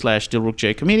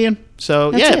facebook.com/DilrukJComedian. So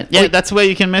that's where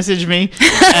you can message me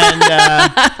and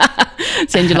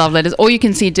send your love letters. Or you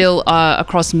can see Dill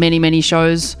across many, many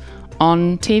shows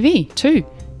on TV too.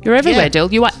 You're everywhere,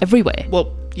 Dill. You are everywhere.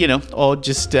 Well, or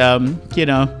just,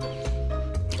 YouTube.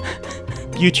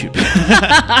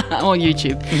 Or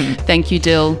YouTube. Thank you,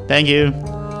 Dill. Thank you.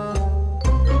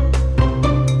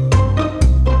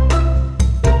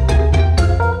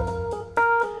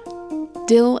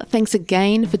 Dill, thanks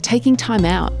again for taking time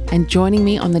out and joining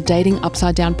me on the Dating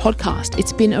Upside Down podcast.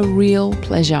 It's been a real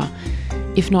pleasure,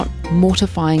 if not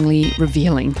mortifyingly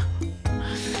revealing.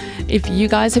 If you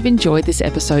guys have enjoyed this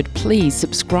episode, please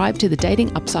subscribe to the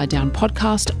Dating Upside Down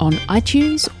podcast on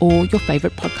iTunes or your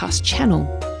favourite podcast channel.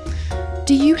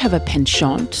 Do you have a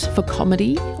penchant for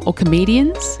comedy or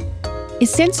comedians? Is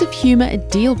sense of humour a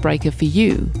deal breaker for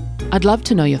you? I'd love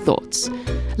to know your thoughts.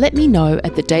 Let me know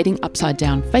at the Dating Upside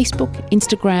Down Facebook,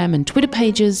 Instagram and Twitter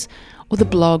pages, or the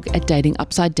blog at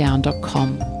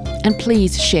datingupsidedown.com. And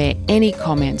please share any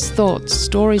comments, thoughts,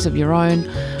 stories of your own,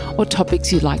 or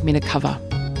topics you'd like me to cover.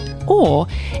 Or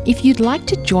if you'd like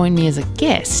to join me as a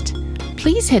guest,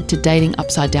 please head to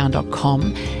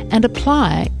datingupsidedown.com and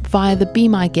apply via the Be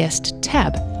My Guest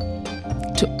tab.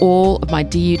 To all of my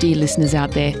DUD listeners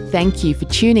out there, thank you for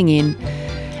tuning in.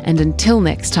 And until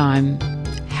next time,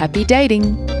 happy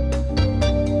dating.